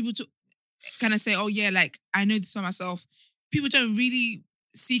as much as people kind of say, oh yeah, like I know this by myself, people don't really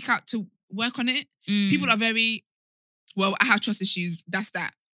seek out to work on it. Mm. People are very, well, I have trust issues, that's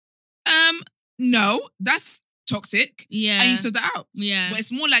that. No, that's toxic. Yeah. And you sort that out. Yeah. But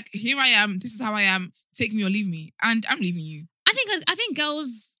it's more like, here I am, this is how I am, take me or leave me. And I'm leaving you. I think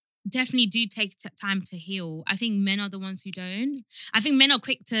girls definitely do take time to heal. I think men are the ones who don't. I think men are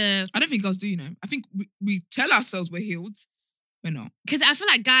quick to, I don't think girls do, you know. I think we tell ourselves we're healed. We're not. because I feel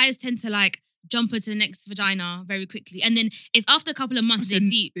like guys tend to like jump into the next vagina very quickly. And then it's after a couple of months they're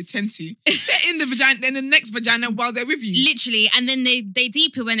deep. They tend to. They're in the vagina, in the next vagina while they're with you. Literally. And then they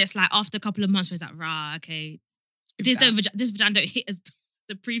deep it when it's like after a couple of months where it's like, rah, okay. This vagina don't hit as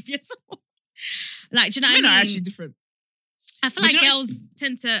the previous one. Like, do you know what I Men mean? are actually different. I feel But like you know- girls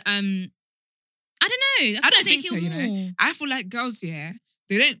tend to, I don't know. I I don't like they think so, heal you know. more. I feel like girls, yeah,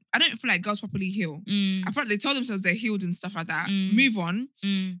 I don't feel like girls properly heal. Mm, I feel like they tell themselves they're healed and stuff like that. Mm. Move on.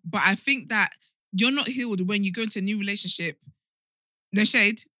 mm, But I think that you're not healed when you go into a new relationship. No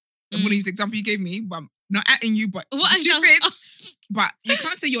shade. I'm going to use the example you gave me, but I'm not atting you, but What she example? fits. But you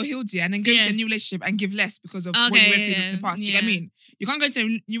can't say you're healed, yeah, and then go Yeah. into a new relationship and give less because of what Okay, you went through yeah, in the past. You know what I yeah. mean? You can't go into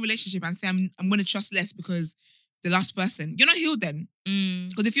a new relationship and say, I'm going to trust less because the last person. You're not healed then. mm.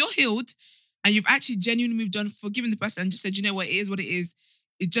 Because if you're healed and you've actually genuinely moved on, forgiven the person and just said, you know what, it is what it is.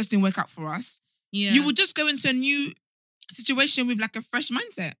 It just didn't work out for us. Yeah. You would just go into a new situation with like a fresh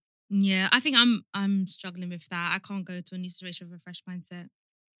mindset. Yeah, I think I'm struggling with that. I can't go to a new situation with a fresh mindset.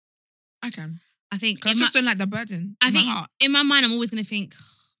 I can. I think Because I just don't like the burden I in think my heart. in my mind I'm always gonna think,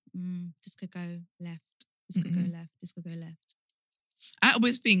 this could go left. This could go Mm-mm. left. This could go left. I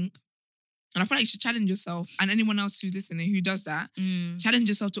always think, and I feel like you should challenge yourself and anyone else who's listening who does that, Mm, challenge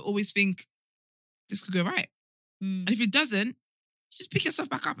yourself to always think, this could go right. mm, And if it doesn't, just pick yourself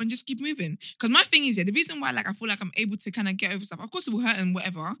back up and just keep moving. Because my thing is, yeah, the reason why like I feel like I'm able to kind of get over stuff, of course it will hurt and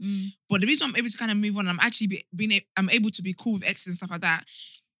whatever, mm. but the reason I'm able to kind of move on, I'm actually I'm able to be cool with exes and stuff like that,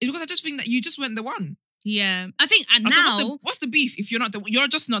 is because I just think that you just weren't the one. Yeah, I think and And so now. what's the beef if you're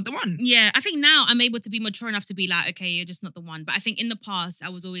just not the one? Yeah, I think now I'm able to be mature enough to be like, okay, you're just not the one. But I think in the past I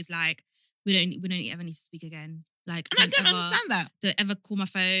was always like, we don't ever need to speak again. Like, And I don't understand that. Don't ever call my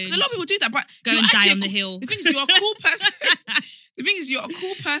phone. Because a lot of people do that, but Go you're and die actually on the cool- hill. The thing is, you're a cool person. The thing is, you're a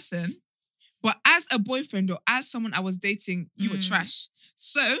cool person, but as a boyfriend or as someone I was dating, you were trash.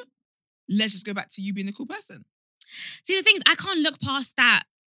 So let's just go back to you being a cool person. See, the thing is, I can't look past that.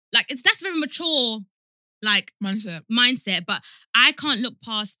 Like, that's very mature, like, mindset. But I can't look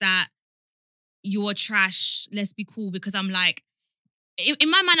past that. You're trash. Let's be cool, because I'm like, in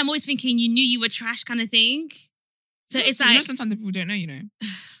my mind, I'm always thinking you knew you were trash, kind of thing. So it's You like, know, sometimes the people don't know, you know,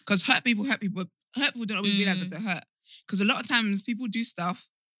 because hurt people. Hurt people don't always realize that they're hurt. Because a lot of times people do stuff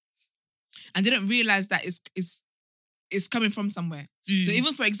and they don't realize that it's coming from somewhere. So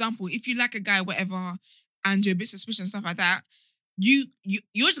even for example, if you like a guy, whatever, and you're a bit suspicious and stuff like that, you're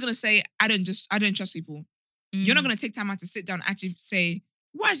just gonna say, I don't trust people. You're not gonna take time out to sit down and actually say,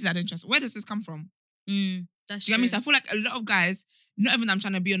 why is it I don't trust? Where does this come from? That's Do you know what I mean? So I feel like a lot of guys, not even that I'm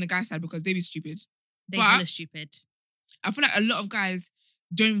trying to be on the guy's side because they be stupid. They're hella stupid. I feel like a lot of guys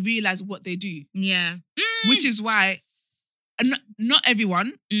don't realize what they do. Yeah. Which is why, not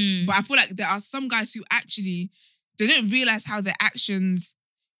everyone, but I feel like there are some guys who actually, they don't realize how their actions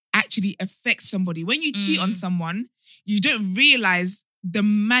actually affect somebody. When you cheat on someone, you don't realize the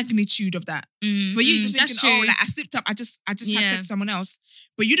magnitude of that. For you just thinking, oh, like I slipped up, I just had sex with someone else.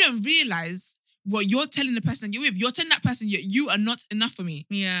 But you don't realize what you're telling the person that you're with. You're telling that person, you are not enough for me.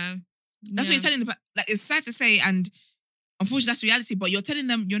 Yeah. That's what you're telling them. Like, it's sad to say, and unfortunately that's reality, but you're telling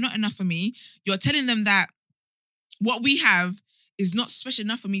them you're not enough for me. You're telling them that what we have is not special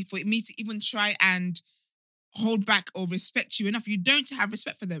enough for me to even try and hold back or respect you enough. You don't have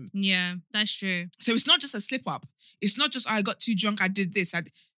respect for them. Yeah, that's true. So it's not just a slip up. It's not just, I got too drunk, I did this.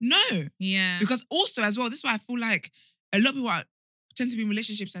 No. Yeah. Because also as well, this is why I feel like a lot of people tend to be in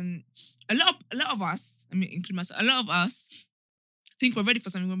relationships, and a lot of us, I mean, including myself, a lot of us think we're ready for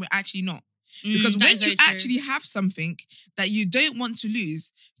something when we're actually not. Because when you actually have something that you don't want to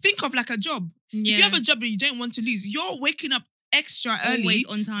lose, think of like a job. Yeah. If you have a job that you don't want to lose, you're waking up extra early, always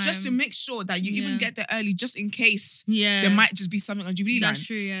on time, just to make sure that you even get there early, just in case there might just be something on Jubilee line. That's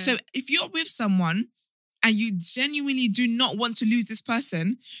true, yeah. So if you're with someone and you genuinely do not want to lose this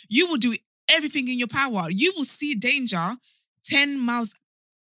person, you will do everything in your power. You will see danger 10 miles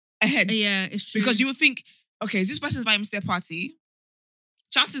ahead. Yeah, it's true. Because you would think, okay, is this person inviting me to their party?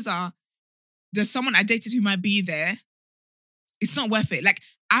 Chances are there's someone I dated who might be there. It's not worth it. Like,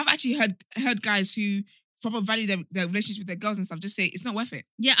 I've actually heard guys who proper value their relationships with their girls and stuff just say it's not worth it.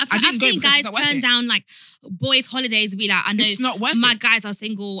 Yeah, I've seen guys turn down like boys' holidays and be like, I know it's not worth my it. Guys are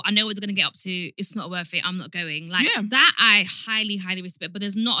single. I know what they're gonna get up to. It's not worth it. I'm not going. Like that, I highly, highly respect. But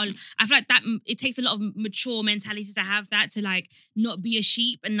there's not. I feel like that it takes a lot of mature mentalities to have that, to like not be a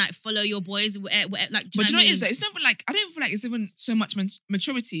sheep and like follow your boys. Like, but you know what it is? It's not even like, I don't feel like it's even so much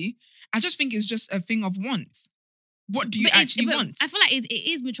maturity. I just think it's just a thing of want. What do you actually want? I feel like it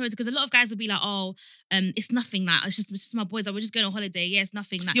is maturity, because a lot of guys will be like, oh, it's nothing that. It's just my boys. We're just going on holiday. Yeah, it's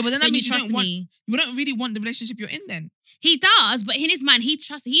nothing that. Yeah, but then that means you don't really want the relationship you're in then. He does, but in his mind, he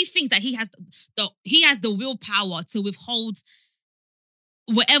thinks that he has the willpower to withhold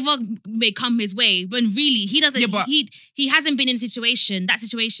whatever may come his way. When really, he doesn't. Yeah, but he hasn't been in that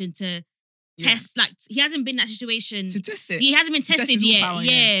situation to test. Like, he hasn't been in that situation. To test it. He hasn't been tested yet. Willpower,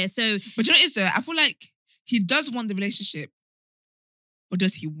 yeah, so. But you know what it is though? I feel like he does want the relationship, or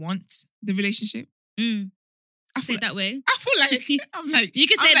does he want the relationship? I feel that way. I feel like I'm like you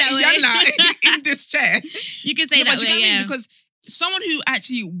can say that way in this chair. You can say that way, yeah. Because someone who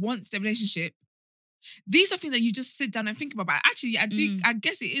actually wants the relationship, these are things that you just sit down and think about. But actually, I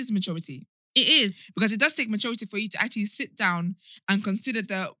guess it is maturity. It is. Because it does take maturity for you to actually sit down and consider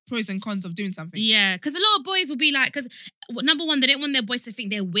the pros and cons of doing something. Yeah, because a lot of boys will be like, because number one, they don't want their boys to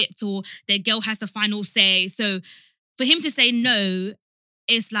think they're whipped or their girl has the final say. So for him to say no,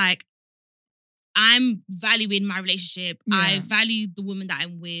 it's like, I'm valuing my relationship. Yeah. I value the woman that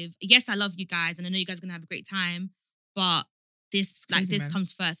I'm with. Yes, I love you guys and I know you guys are going to have a great time, but this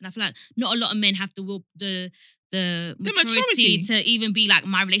comes first. And I feel like not a lot of men have the maturity to even be like,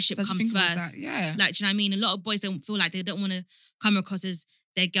 my relationship comes first. Yeah. Like, do you know what I mean? A lot of boys don't feel like, they don't want to come across as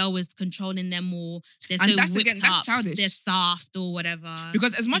their girl was controlling them, or they're so whipped up, childish. They're soft or whatever.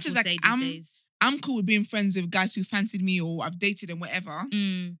 Because as much as like I'm cool with being friends with guys who fancied me or I've dated and whatever.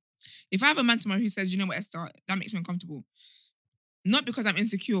 If I have a man tomorrow who says, you know what, Esther, that makes me uncomfortable. Not because I'm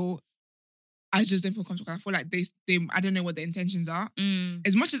insecure, I just don't feel comfortable. I feel like they I don't know what their intentions are.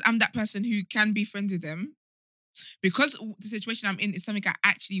 As much as I'm that person who can be friends with them, because the situation I'm in is something I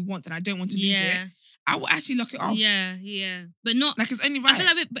actually want and I don't want to lose it, I will actually lock it off. Yeah. But not... Like, it's only right. I feel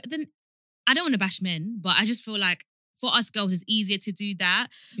like, but then, I don't want to bash men, but I just feel like for us girls, it's easier to do that.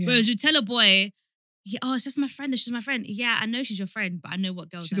 Yeah. Whereas you tell a boy, it's just my friend, it's just my friend. Yeah, I know she's your friend, but I know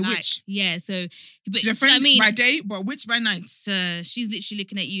what girls she's are a like. Witch. Yeah, so... But, she's a friend by day, but a witch by night. So she's literally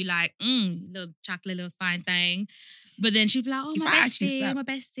looking at you like, little chocolate, little fine thing. But then she'll be like, oh, my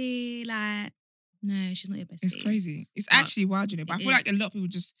bestie. Like, no, she's not your bestie. It's crazy. It's actually wild, you know. But I feel like a lot of people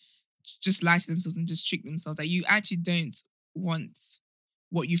just lie to themselves and just trick themselves. Like, you actually don't want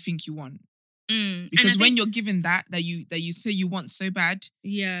what you think you want. Because when you're given that you say you want so bad,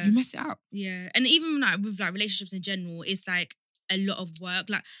 you mess it up. Yeah. And even like with like relationships in general, it's like a lot of work.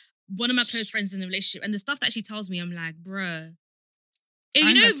 Like, one of my close friends is in a relationship, and the stuff that she tells me, I'm like, bruh,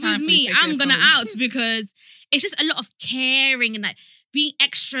 You know, with me, I'm gonna out because it's just a lot of caring and like being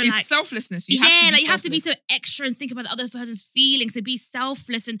extra. It's like selflessness. You have to be so extra and think about the other person's feelings and be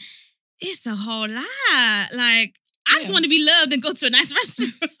selfless, and it's a whole lot. Like I just want to be loved and go to a nice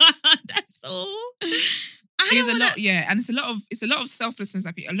restaurant. That's all. It's a lot, and it's a lot of selflessness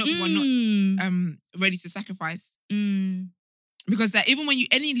that a lot of people are not ready to sacrifice. Because like even when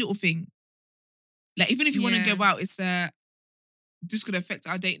any little thing, like even if you want to go out, it's this could affect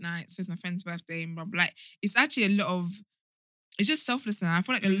our date night. So it's my friend's birthday and blah blah. Like it's actually a lot of. It's just selfless now. I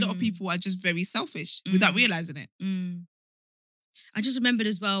feel like a lot of people are just very selfish without realizing it. I just remembered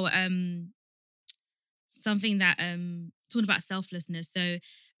as well something that talking about selflessness. So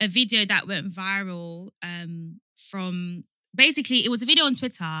a video that went viral from basically it was a video on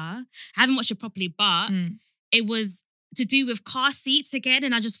Twitter. I haven't watched it properly, but it was to do with car seats again.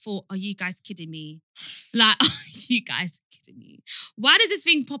 And I just thought, are you guys kidding me? Like, are you guys kidding me? Why does this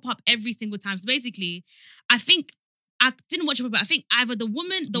thing pop up every single time? So basically, I think I didn't watch it, but I think either the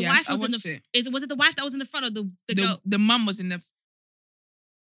woman, wife was in the. Was it the wife that was in the front or the girl? The mum was in the.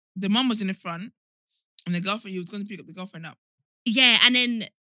 The mum was in the front, and the girlfriend. He was going to pick up the girlfriend up. Yeah, and then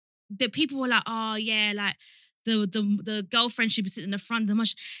the people were like, "Oh yeah, like the girlfriend should be sitting in the front." And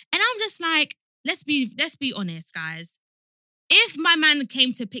I'm just like, let's be honest, guys. If my man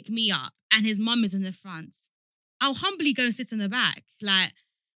came to pick me up and his mum is in the front, I'll humbly go and sit in the back. Like,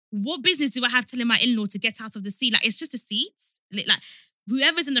 what business do I have telling my in-law to get out of the seat? Like, it's just a seat. Like,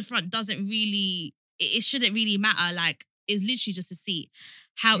 whoever's in the front doesn't really, it shouldn't really matter. Like, it's literally just a seat.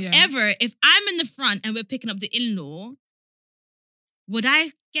 However, if I'm in the front and we're picking up the in-law, would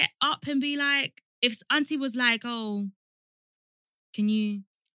I get up and be like, if auntie was like, oh, can you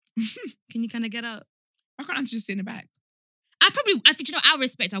kind of get up? Why can't auntie just sit in the back? I think, you know, out of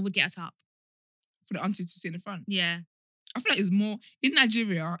respect, I would get up. For the auntie to sit in the front? Yeah. I feel like it's more, in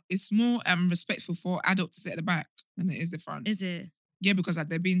Nigeria, it's more respectful for adults to sit at the back than it is the front. Is it? Yeah, because like,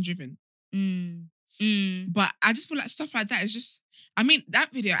 they're being driven. But I just feel like stuff like that is just, I mean,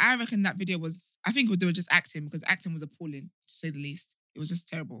 that video, I reckon that video was, I think they were just acting because acting was appalling, to say the least. It was just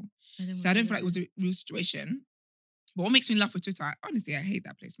terrible. So I don't feel like it was a real situation. But what makes me laugh with Twitter, honestly, I hate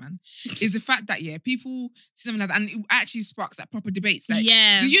that place, man, is the fact that, people see something like that and it actually sparks like proper debates. Like,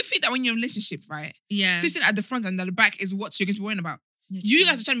 do you think that when you're in a relationship, right, sitting at the front and at the back is what you're going to be worrying about? You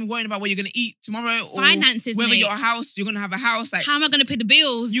guys are trying to be worrying about what you're going to eat tomorrow or finances, whether mate. you're going to have a house. Like, how am I going to pay the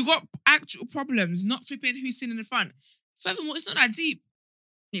bills? You got actual problems, not flipping who's sitting in the front. Furthermore, it's not that deep.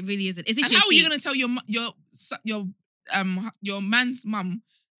 It really isn't. And how are you going to tell your man's mum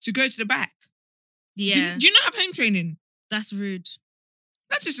to go to the back? Yeah. Do you not have home training? That's rude.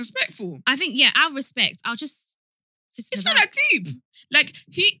 That's disrespectful. I think, out of respect, I'll just sit in It's the not back. that deep. Like,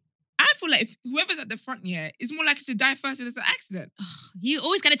 I feel like if whoever's at the front is more likely to die first if there's an accident. You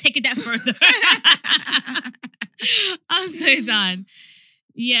always got to take it that further. I'm so done.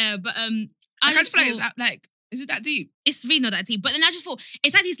 Yeah, but I just feel like is it that deep? It's really not that deep. But then I just thought,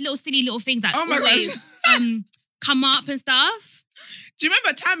 it's like these little silly little things that always come up and stuff. Do you remember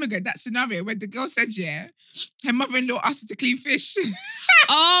a time ago, that scenario where the girl said, her mother-in-law asked her to clean fish?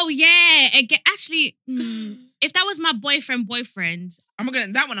 Oh, yeah. Actually, if that was my boyfriend, I'm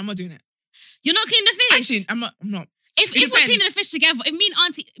not doing it. You're not cleaning the fish? Actually, I'm not. If we're cleaning the fish together, if me and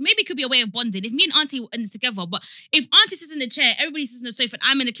auntie, maybe it could be a way of bonding. If me and auntie are together, but if auntie sits in the chair, everybody sits in the sofa, and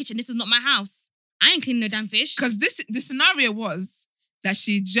I'm in the kitchen, this is not my house. I ain't cleaning no damn fish. Because the scenario was that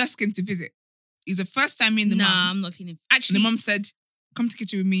she just came to visit. It's the first time me and the mum. Nah, I'm not cleaning. Actually, the mum said, come to the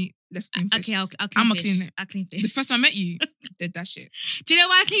kitchen with me, let's clean fish. Okay, I'll clean I'm fish. clean it. I'll clean fish. The first time I met you, did that shit. Do you know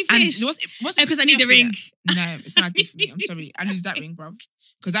why I clean fish? Because I need the ring. No, it's not deep for me. I'm sorry. I lose that ring, bruv.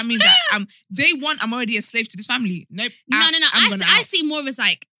 Because that means that day one, I'm already a slave to this family. Nope. No. I see more as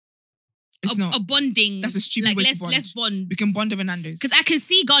like a bonding. That's a stupid way to bond. Let's bond. We can bond over Nando's. Because I can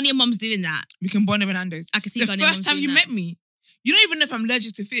see Ghanaian mums doing that. We can bond over Nando's. I can see Ghanaian mums doing that. The first time you met me, you don't even know if I'm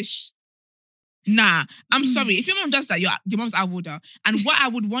allergic to fish. Nah, I'm sorry. If your mom does that, your mom's out of order. And what I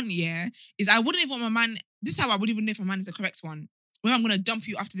would want, is I wouldn't even want my man. This is how I would even know if my man is the correct one. Whether I'm gonna dump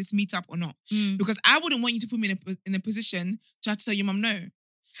you after this meetup or not. Because I wouldn't want you to put me in a position to have to tell your mom no.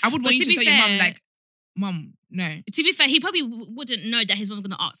 I would want you to tell your mom like, Mom, no. To be fair, he probably wouldn't know that his mom's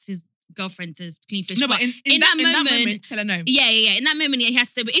gonna ask his girlfriend to clean fish. No, but in that moment, tell her no. Yeah. In that moment, he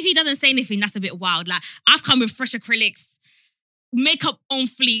has to say. But if he doesn't say anything, that's a bit wild. Like, I've come with fresh acrylics, makeup on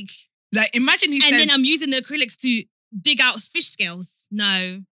fleek. Like, imagine he says... And then I'm using the acrylics to dig out fish scales.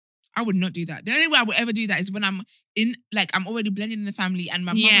 No. I would not do that. The only way I would ever do that is when I'm I'm already blended in the family and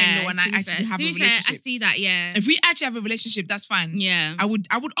my mother-in-law and I actually have a relationship. I see that, yeah. If we actually have a relationship, that's fine. Yeah. I would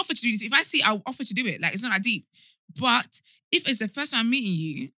offer to do this. If I see, I'll offer to do it. Like, it's not that deep. But if it's the first time I'm meeting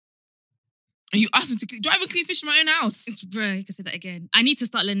you, and you ask me to clean, do I even clean fish in my own house? Bro, you can say that again. I need to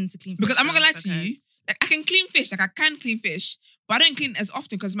start learning to clean fish. Because I'm not gonna lie to you, because- like, I can clean fish, like I can clean fish, but I don't clean as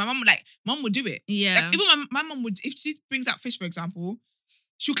often because my mum would do it. Yeah. Like even my mum would, if she brings out fish, for example,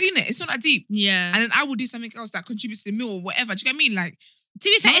 she'll clean it. It's not that deep. Yeah. And then I will do something else that contributes to the meal or whatever. Do you get what I mean? Like, To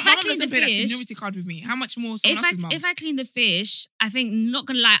be fair, if my I mum clean the doesn't play that fish, seniority card with me. How much more someone else's mum? if I clean the fish, I think, not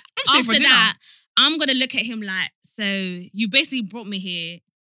gonna lie, saying for after dinner. that, I'm gonna look at him like, so you basically brought me here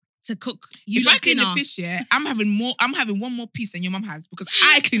to cook. You If I love clean dinner. the fish, yeah, I'm having one more piece than your mum has because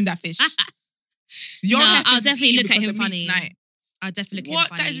I cleaned that fish. Your No, heifers I'll is definitely eating look at because him of me funny. tonight. I'll definitely look at him What?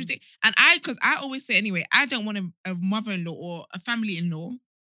 funny. That is ridiculous. And because I always say anyway, I don't want a mother-in-law or a family-in-law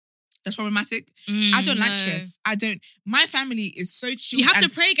that's problematic. I don't like no. stress. My family is so chill. You have to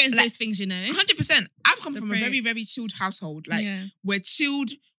and pray against like, those things, you know? 100%. I've come To from pray. a very, very chilled household. Like, Yeah. we're chilled,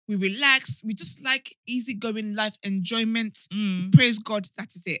 we relax, we just like easygoing life enjoyment. Mm. Praise God,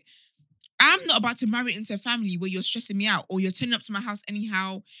 that is it. I'm not about to marry into a family where you're stressing me out or you're turning up to my house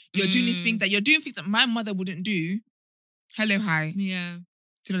anyhow. You're doing these things that my mother wouldn't do. Hello, hi, Yeah.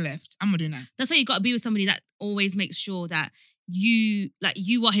 to the left. I'm not doing that. That's why you got to be with somebody that always makes sure that you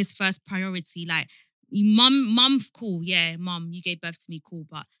are his first priority. Like, mum, cool. Yeah, mum, you gave birth to me, cool.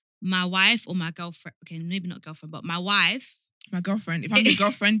 But my wife or my girlfriend, okay, maybe not girlfriend, but my wife. My girlfriend. If I'm your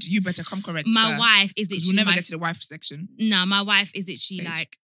girlfriend, you better come correct. My sir. wife is 'Cause literally we'll never my get to the wife section. No, my wife is literally Stage.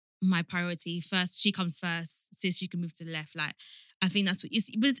 like my priority. First, she comes first. Sis, you can move to the left. Like, I think that's what you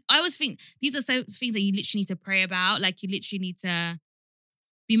see. But I always think these are so things that you literally need to pray about. Like, you literally need to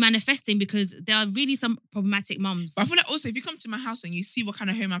be manifesting because there are really some problematic mums. But I feel like also if you come to my house and you see what kind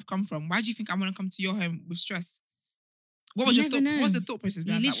of home I've come from, why do you think I want to come to your home with stress? What was You your never thought? know. What's the thought process You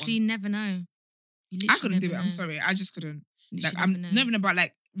behind that literally one? never know. You I literally couldn't do it. never I'm know. sorry. I just couldn't. You Like, literally I'm never know. not even about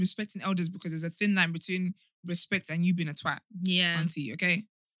like respecting elders because there's a thin line between respect and you being a twat, Yeah, auntie. Okay,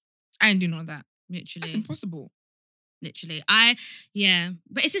 I ain't doing all that. literally. That's impossible. Literally.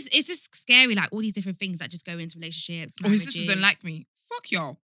 But it's just scary, like all these different things that just go into relationships. Or his sisters marriages. don't like me. Fuck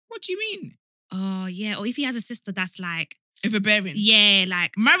y'all. What do you mean? Oh, yeah. Or if he has a sister that's like, If a bearing, yeah,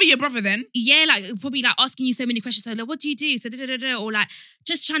 like, marry your brother then. yeah, like probably like asking you so many questions. So like, what do you do? So or like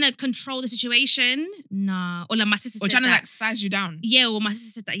just trying to control the situation. Nah. Or like my sister Or said trying to that. like size you down. Yeah, or my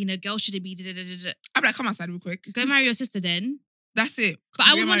sister said that, girls shouldn't be I'm like, come outside real quick. Go marry your sister then. That's it. But I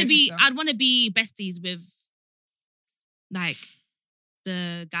Go would want marry to your be, sister. I'd want to be besties with like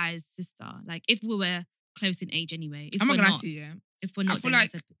the guy's sister. Like if we were close in age anyway. If I'm we're not gonna not, lie to you, yeah. if we're not, feel then like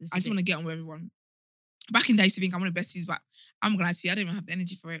it's I just want to get on with everyone. Back in the day, I used to think I wanted besties, but I'm not gonna lie to you, I don't even have the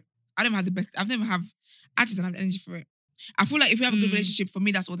energy for it. I don't have the best. I just don't have the energy for it. I feel like if we have a good relationship, for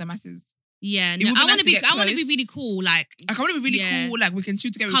me, that's all that matters. Yeah, It no, would be I nice want to to be. get I want to be close. really cool. Like Like I want to be really Yeah. cool. Like we can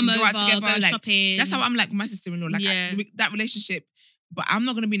chill together, come we can go over, out together. go Like shopping. that's how I'm like with my sister-in-law. Like Yeah. that relationship. But I'm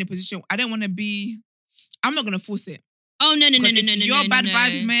not gonna be in a position. I don't want to be. I'm not gonna force it. Oh no, Because if you're bad no.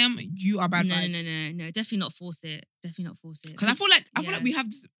 vibes, ma'am, you are bad No, vibes. no. Definitely not force it. Definitely not force it. Because I feel like Yeah. we have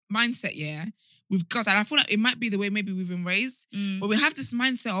this mindset, yeah, with girls, and I feel like it might be the way maybe we've been raised, but we have this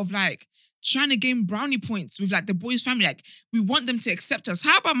mindset of like trying to gain brownie points with like the boys' family. Like we want them to accept us.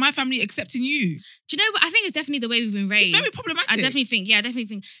 How about my family accepting you? Do you know what? I think it's definitely the way we've been raised. very problematic. I definitely think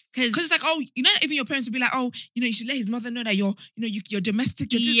because Because it's like, oh, you know, even your parents would be like, oh, you know, you should let his mother know that you're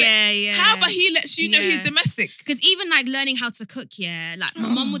domestic. You're just yeah. How about he lets you know he's Yeah. domestic? Because even like learning how to cook, yeah. Like my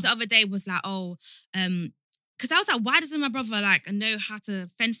mum was the other day was like, because I was like, why doesn't my brother like know how to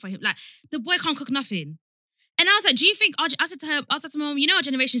fend for him? Like the boy can't cook nothing. And I was like, do you think? I said to my mum, our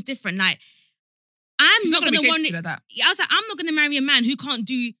generation is different. Like I'm He's not gonna be want. catered to like that. I was like, I'm not gonna marry a man who can't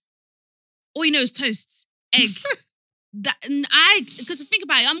do. All you know is toast, egg. Because think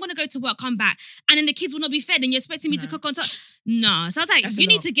about it, I'm gonna go to work, come back, and then the kids will not be fed, and you're expecting me to cook on top. Nah. So I was like, That's you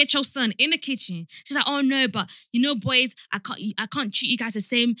need enough. to get your son in the kitchen. She's like, oh no, but boys, I can't treat you guys the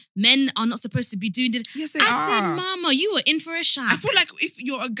same. Men are not supposed to be doing this. Yes, they I are. said, Mama, you were in for a shock. I feel like if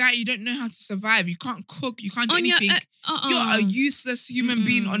you're a guy, you don't know how to survive. You can't cook. You can't do On your- anything. You're a uh-uh. useless human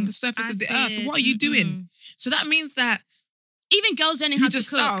being on the surface of the earth. What are you doing? So that means that Even girls learning you how to just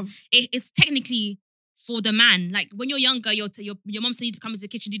cook, starve. it's technically for the man. Like when you're younger, your mom said you to come into the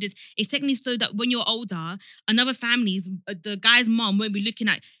kitchen, do this. It's technically so that when you're older, another family's the guy's mom won't be looking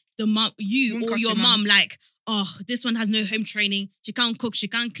at the mom, you Won't or cuss your your mum. mom like, oh, this one has no home training. She can't cook. She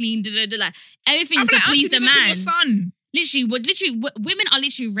can't clean. Like everything I'm is to like, please auntie, the look at man. your son. Women are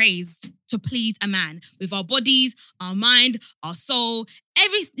literally raised to please a man with our bodies, our mind, our soul.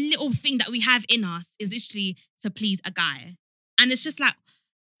 Every little thing that we have in us is literally to please a guy. And it's just like,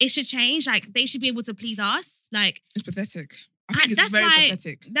 it should change. Like, they should be able to please us. Like, It's pathetic. I think it's that's very why,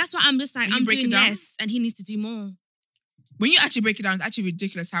 pathetic. That's why I'm just like, Can you I'm break doing it down? less and he needs to do more. When you actually break it down, it's actually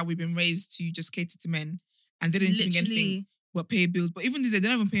ridiculous how we've been raised to just cater to men and they don't even do anything Literally. but pay bills. But even these days,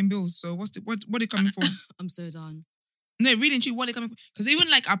 they're not even paying bills. So what are they coming for? I'm so done. No, really and truly, what are they coming for? Because even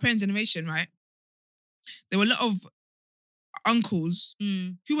like our parents' generation, right? There were a lot of uncles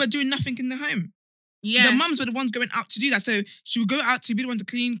who were doing nothing in the home. Yeah. The mums were the ones going out to do that. So she would go out to be the one to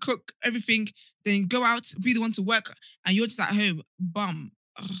clean, cook, everything, then go out, be the one to work, and you're just at home, bum.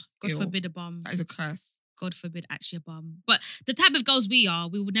 Ugh, God ew. forbid a bum. That is a curse. God forbid actually a bum. But the type of girls we are,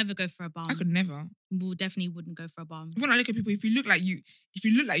 we would never go for a bum. I could never. We definitely wouldn't go for a bum. When I look at people, if you look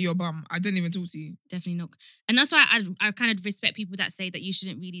like you're a bum, I don't even talk to you. Definitely not. And that's why I kind of respect people that say that you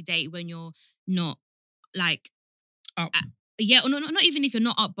shouldn't really date when you're not like Up. Yeah, or not even if you're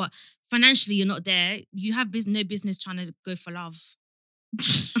not up, but financially you're not there. You have no business trying to go for love. I'm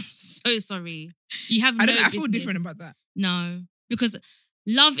so sorry. You have I no don't. I feel business. different about that. No, because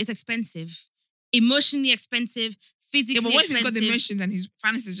love is expensive, emotionally expensive, physically Yeah, but what if expensive. he's got the emotions and his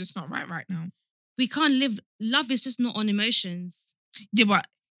finances is just not right now? We can't live. Love is just not on emotions. Yeah, but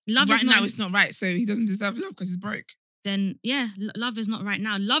Love right is not. now it's not right, so he doesn't deserve love because he's broke. Then yeah, love is not right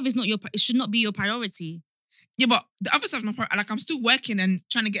now. Love is not it should not be your priority. Yeah, but the other stuff, like I'm still working and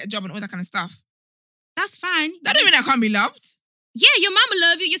trying to get a job and all that kind of stuff. That's fine. That don't mean I can't be loved. Yeah, your mama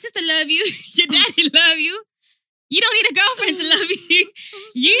love you, your sister love you, your daddy love you. You don't need a girlfriend to love you.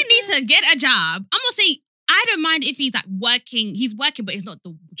 You need to get a job. I'm not saying I don't mind if he's like working. He's working, but it's not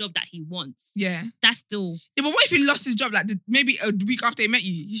the job that he wants. Yeah. That's still. Yeah, but what if he lost his job? Like maybe a week after he met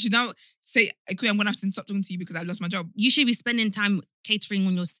you, you should now say, "Okay, I'm gonna have to stop talking to you because I lost my job." You should be spending time catering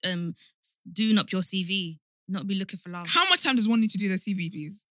on your doing up your CV, not be looking for love. How much time does one need to do their CV,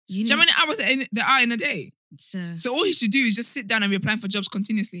 please? You Do you know how many hours there are in a day? to, So all he should do is just sit down and be applying for jobs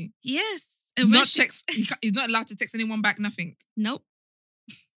continuously. yes, Not text. He's not allowed to text anyone back. Nothing. Nope.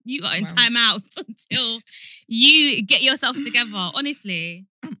 You got in Wow. time out until you get yourself together. Honestly,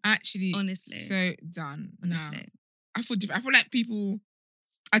 I'm actually Honestly. so done. honestly. Nah. I feel different. I feel like people.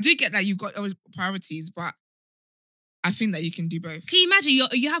 I do get that you got always priorities, but I think that you can do both. Can you imagine?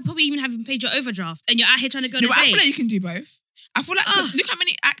 You have probably even haven't paid your overdraft, and you're out here trying to go on No, a but I date. feel like you can do both. I feel like Ugh. look how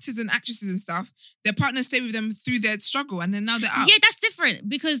many actors and actresses and stuff, their partners stay with them through their struggle, and then now they're out. Yeah, that's different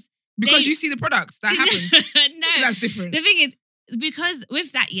because You see the products that happens. no, So that's different. the thing is because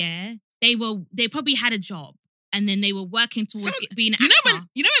with that, they probably had a job and then they were working towards being an actor.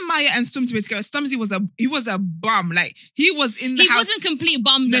 You know when Maya and Stumsy were together, Stumsy was a bum. Like he was in the He house. wasn't complete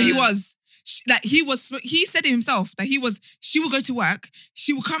bum. No, though. he was. He said it himself that she would go to work,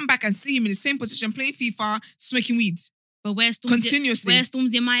 she would come back and see him in the same position, playing FIFA, smoking weed. But where's Continuously.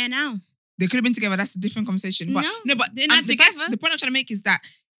 Stormzy and Maya now? They could have been together, that's a different conversation. But but they're not together. The point I'm trying to make is that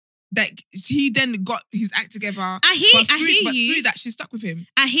he then got his act together. I hear you. Through that, she stuck with him.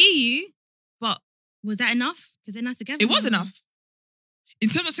 I hear you, but was that enough? Because they're not together. It was anymore. enough. In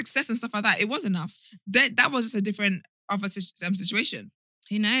terms of success and stuff like that, it was enough. That was just a different situation.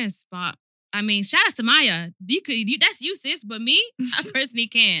 Who knows? But I mean, shout out to Maya. That's you, sis. But me, I personally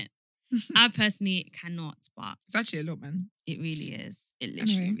can't. I personally cannot. But It's actually a lot, man. it really is. It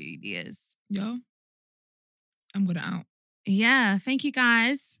literally Anyway. really is. Yo, I'm gonna out. Yeah. Thank you,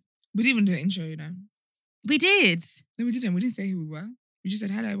 guys. We didn't even do an intro, you know. We did. No, we didn't. We didn't say who we were. We just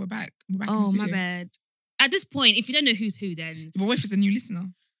said hello. We're back. We're back in the Oh, studio. my bad. At this point, if you don't know who's who, then But what if it's a new listener?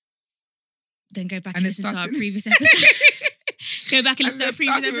 go back And and it listen to our started- previous episodes. Go back and And listen to our it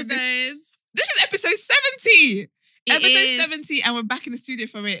previous started with this. episodes. This is episode 70. It episode is. 70, and we're back in the studio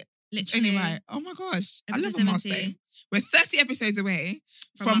for it. It's Literally. only right. Oh my gosh. I love Episode a milestone. 70. We're 30 episodes away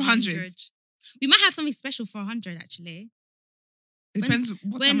from 100. We might have something special for 100, actually. It depends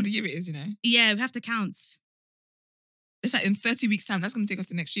what when- time of the year it is, you know. Yeah, we have to count. It's like in 30 weeks' time. That's going to take us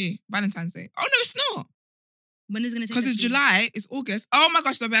to next year. Valentine's Day. Oh, no, it's not. When is it going to take Because us it's to? July. It's August. Oh my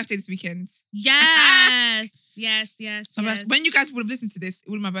gosh, my birthday this weekend. Yes. yes. So when you guys would have listened to this, it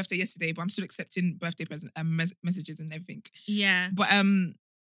would have been my birthday yesterday, but I'm still accepting birthday present messages and everything. Yeah. But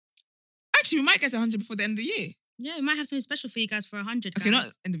actually, we might get to 100 before the end of the year. Yeah, we might have something special for you guys for 100, Okay, guys.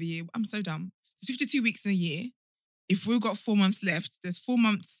 not end of the year. I'm so dumb. It's 52 weeks in a year. If we've got 4 months left, there's 4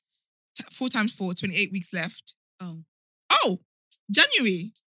 months, 4 times 4, 28 weeks left. Oh. Oh,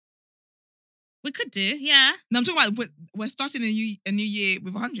 January. We could do, yeah. No, I'm talking about we're starting a new year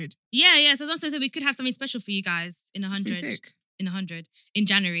with 100. Yeah. So also we could have something special for you guys in It's 100. pretty sick. In 100. In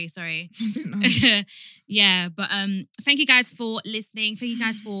January, sorry. I didn't know. Yeah, but thank you guys for listening. Thank you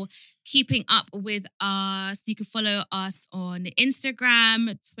guys for keeping up with us. You can follow us on Instagram,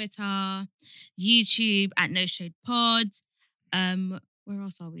 Twitter, YouTube at No Shade Pod. Where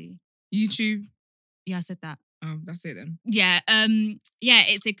else are we? YouTube. Yeah, I said that. That's it then. Yeah,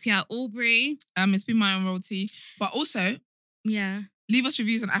 it's Ikuya Aubrey. It's been my own royalty. But also, Yeah. Leave us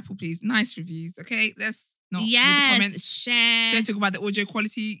reviews on Apple, please. Nice reviews, okay? Let's not read the Yes, comments. share. Don't talk about the audio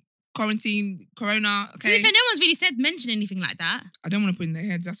quality, quarantine, corona, To be okay? fair, no one's really mentioned anything like that. I don't want to put in their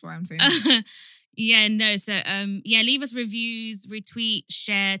heads, that's why I'm saying. Yeah, no. So, leave us reviews, retweet,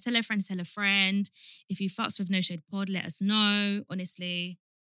 share, tell a friend to tell a friend. If you fucks with No Shade Pod, let us know. Honestly,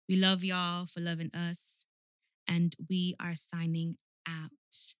 we love y'all for loving us. And we are signing out.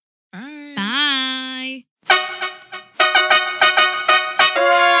 Bye. Bye.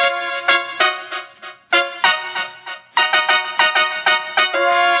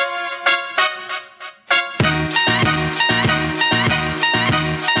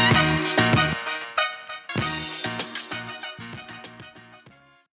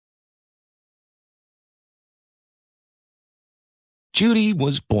 Judy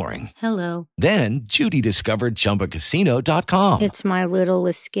was boring. Hello. Then Judy discovered ChumbaCasino.com. It's my little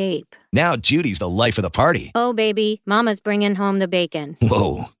escape. Now Judy's the life of the party. Oh, baby, mama's bringing home the bacon.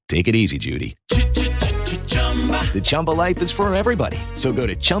 Whoa, take it easy, Judy. The Chumba life is for everybody. So go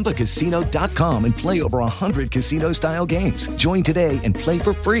to ChumbaCasino.com and play over 100 casino-style games. Join today and play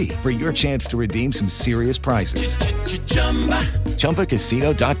for free for your chance to redeem some serious prizes.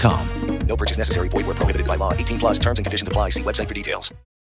 ChumbaCasino.com. No purchase necessary. Void where prohibited by law. 18+ terms and conditions apply. See website for details.